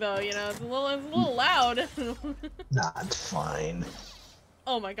annoying though, you know, it's a little loud. Nah, it's fine.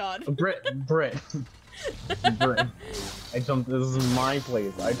 Oh my god. Britt. I jumped, this is my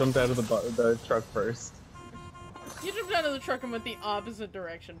place. I jumped out of the truck first. You jumped out of the truck and went the opposite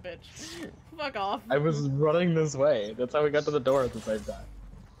direction, bitch. Fuck off. I was running this way. That's how we got to the door at the same time.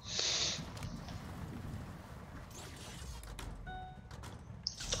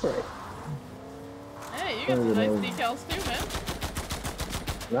 Alright. Hey, you got some nice decals too, man.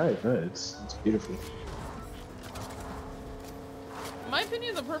 Right, it's beautiful. In my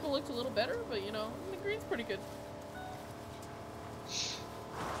opinion, the purple looks a little better, but you know, the green's pretty good.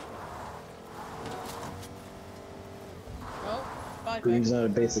 Oh, bye. Green's not a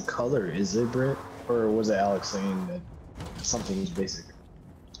basic color, is it, Britt? Or was it Alex saying that something is basic?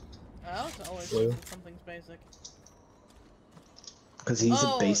 Alex always says that something's basic. Because he's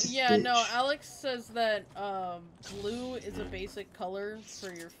a basic yeah, bitch. no, Alex says that blue is a basic color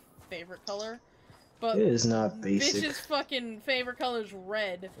for your favorite color. But it is not basic. Bitch's fucking favorite color is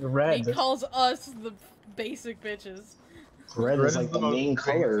red. Red. He calls us the basic bitches. Red is like the main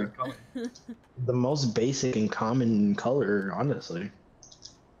color. color. The most basic and common color, honestly.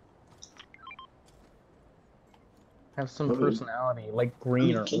 Have some personality, like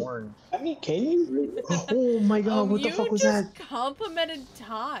green or orange. I mean, can you? Oh my god, what the fuck was that? You just complimented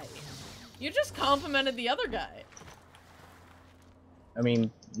Ty. You just complimented the other guy. I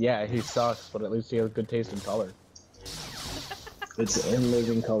mean, yeah, he sucks, but at least he has good taste in color. It's in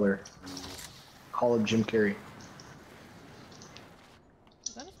living color. Call him Jim Carrey.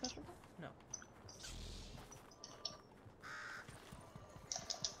 Is that a special one? No.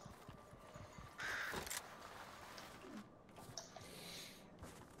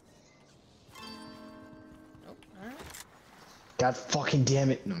 Nope, alright. God fucking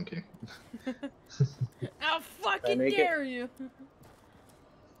damn it. No, I'm kidding. How fucking dare you!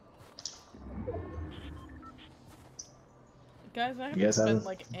 Guys, I haven't spent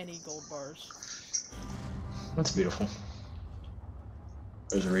like any gold bars. That's beautiful.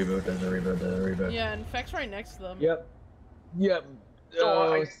 There's a reboot, there's a reboot, there's a reboot. Yeah, and Feck's right next to them. Yep.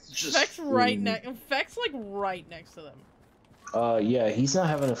 Feck's right next. Feck's like right next to them. Yeah, he's not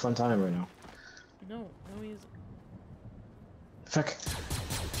having a fun time right now. No, he isn't. Feck.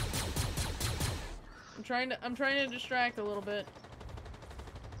 I'm trying to distract a little bit.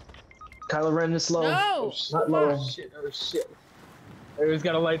 Kylo Ren is slow. No! Not low. Oh shit. He's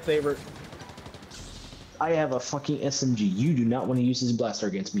got a lightsaber. I have a fucking SMG. You do not want to use his blaster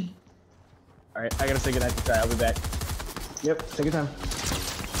against me. Alright, I gotta say goodnight to Ty. I'll be back. Yep, take your time.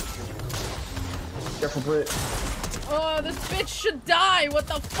 Careful, Britt. Oh, this bitch should die! What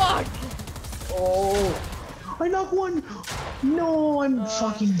the fuck? Oh, I knocked one. No, I'm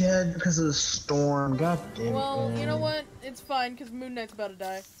fucking dead because of the storm. God damn it. Well, you know what? It's fine because Moon Knight's about to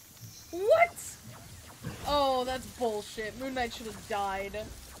die. What? Oh, that's bullshit. Moon Knight should have died.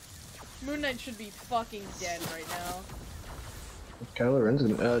 Moon Knight should be fucking dead right now. Kylo Ren's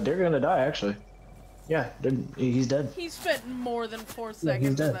they're gonna die actually. Yeah, he's dead. He spent more than 4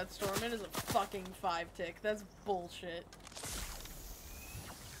 seconds in that storm. It is a fucking 5-tick. That's bullshit.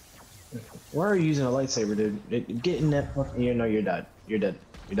 Why are you using a lightsaber, dude? Get in that fucking. You know you're dead. You're dead.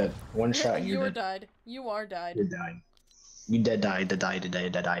 You're dead. One shot. And you're dead. You are died. You're dying. You dead. Die.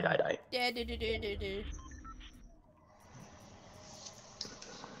 Die.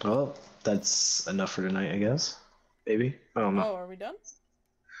 Oh, that's enough for tonight, I guess. Maybe. I don't know. Oh, are we done?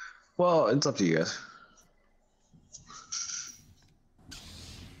 Well, it's up to you guys.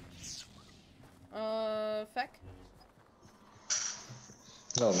 Feck?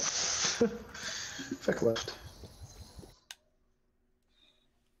 Oh. Feck left.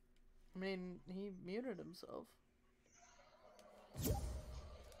 I mean, he muted himself.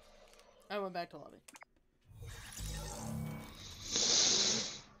 I went back to lobby.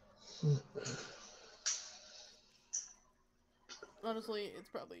 Honestly, it's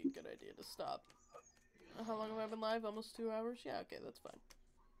probably a good idea to stop. How long have I been live? Almost 2 hours? Yeah, okay, that's fine.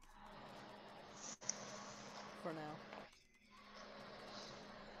 For now.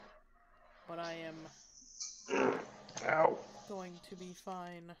 But I am going to be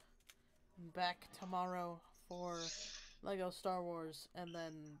fine. Back tomorrow for Lego Star Wars and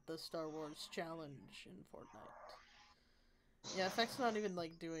then the Star Wars challenge in Fortnite. Yeah, Feck's not even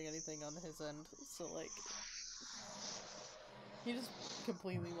like doing anything on his end, so like he just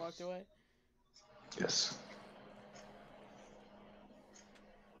completely walked away. Yes.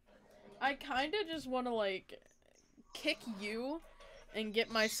 I kinda just wanna like kick you and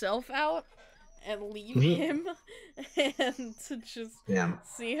get myself out and leave him and to just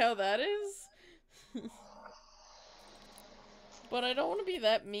see how that is. But I don't want to be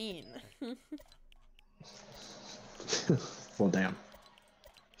that mean. Well, damn.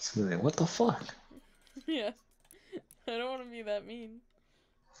 What the fuck? Yeah. I don't want to be that mean.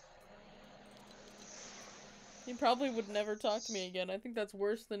 He probably would never talk to me again. I think that's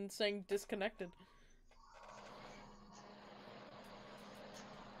worse than saying disconnected.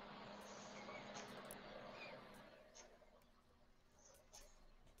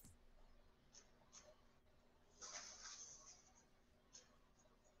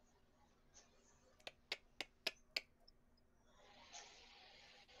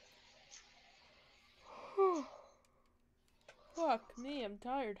 Fuck me, I'm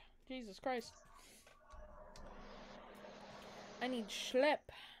tired. Jesus Christ. I need schlep.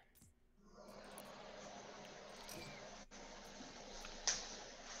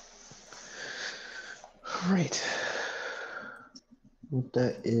 Right. Well,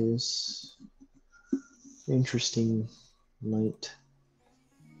 that is interesting night.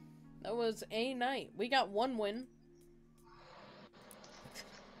 That was a night. We got one win.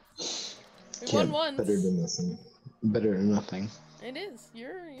 We won once. Better than nothing. Better than nothing. It is.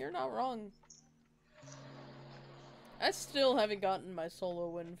 You're not wrong. I still haven't gotten my solo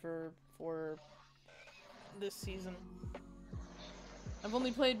win for this season. I've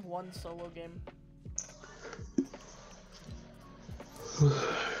only played one solo game.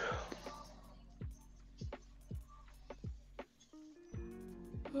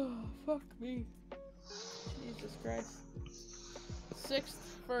 Oh, fuck me. Jesus Christ.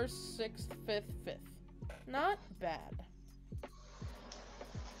 6th, 1st, 6th, 5th, 5th. Not bad.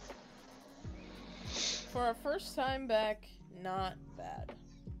 For our first time back, not bad.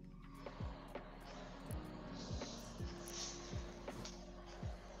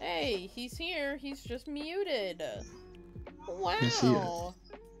 Hey, he's here. He's just muted. Wow.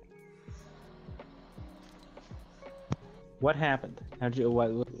 What happened? How'd you?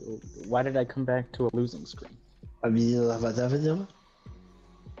 Why did I come back to a losing screen?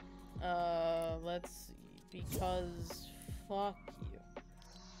 Let's see. Because fuck you.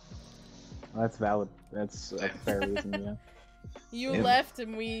 Well, that's valid. That's a fair reason, yeah. You left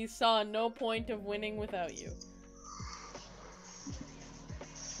and we saw no point of winning without you.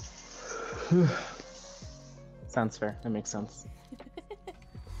 Sounds fair. That makes sense.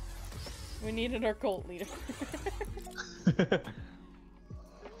 We needed our cult leader.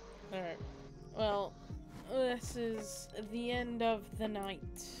 Alright. Well, this is the end of the night.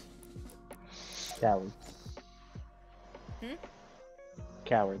 Cowards. Hmm?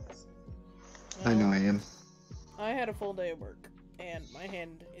 Cowards. Well, I know I am. I had a full day of work, and my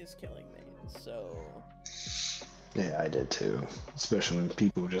hand is killing me, so... Yeah, I did too. Especially when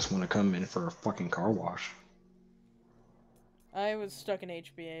people just want to come in for a fucking car wash. I was stuck in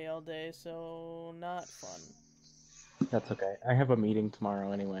HBA all day, so not fun. That's okay. I have a meeting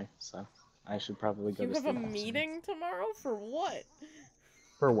tomorrow anyway, so I should probably go You to have a sleep. meeting tomorrow? For what?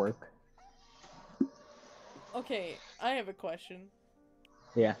 For work. Okay, I have a question.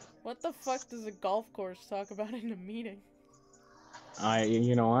 Yeah. What the fuck does a golf course talk about in a meeting?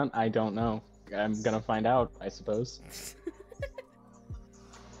 You know what? I don't know. I'm gonna find out, I suppose.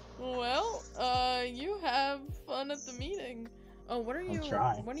 Well, you have fun at the meeting. Oh, what are you?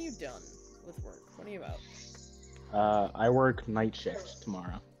 Try. When are you done with work? When are you out? I work night shift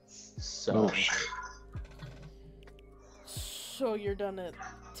tomorrow. So. So So you're done at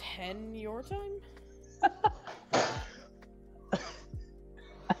 10 your time?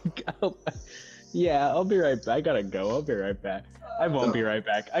 Yeah, I'll be right back. I gotta go. I'll be right back. I won't be right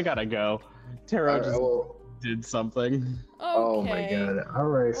back. I gotta go. Taro just did something. Okay. Oh my god.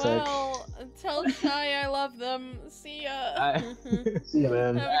 Alright, well, tell Shy I love them. See ya. See ya,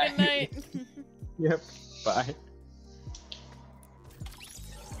 man. Have a good night. Yep. Bye.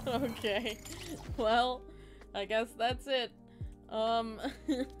 Okay. Well, I guess that's it.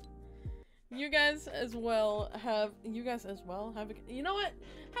 You guys as well have a, you know what?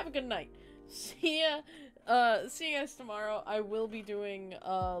 Have a good night. See ya. See you guys tomorrow. I will be doing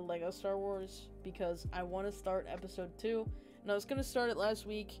Lego Star Wars because I want to start episode 2. And I was gonna start it last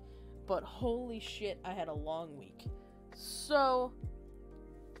week, but holy shit, I had a long week. So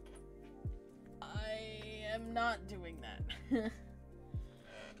I am not doing that.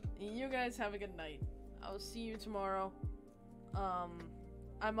 You guys have a good night. I'll see you tomorrow.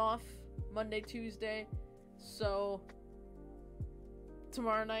 I'm off Monday, Tuesday, so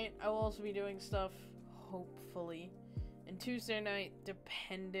tomorrow night I will also be doing stuff, hopefully, and Tuesday night,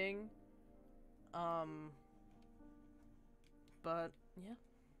 depending. But yeah,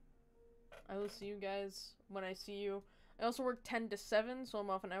 I will see you guys when I see you. I also work 10 to 7, so I'm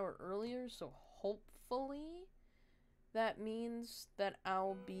off an hour earlier, so hopefully that means that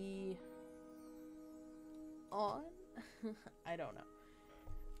I'll be on. I don't know.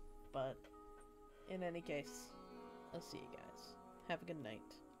 But in any case, I'll see you guys. Have a good night.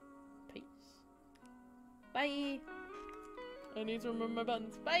 Peace. Bye. I need to remember my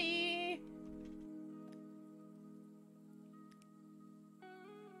buttons. Bye.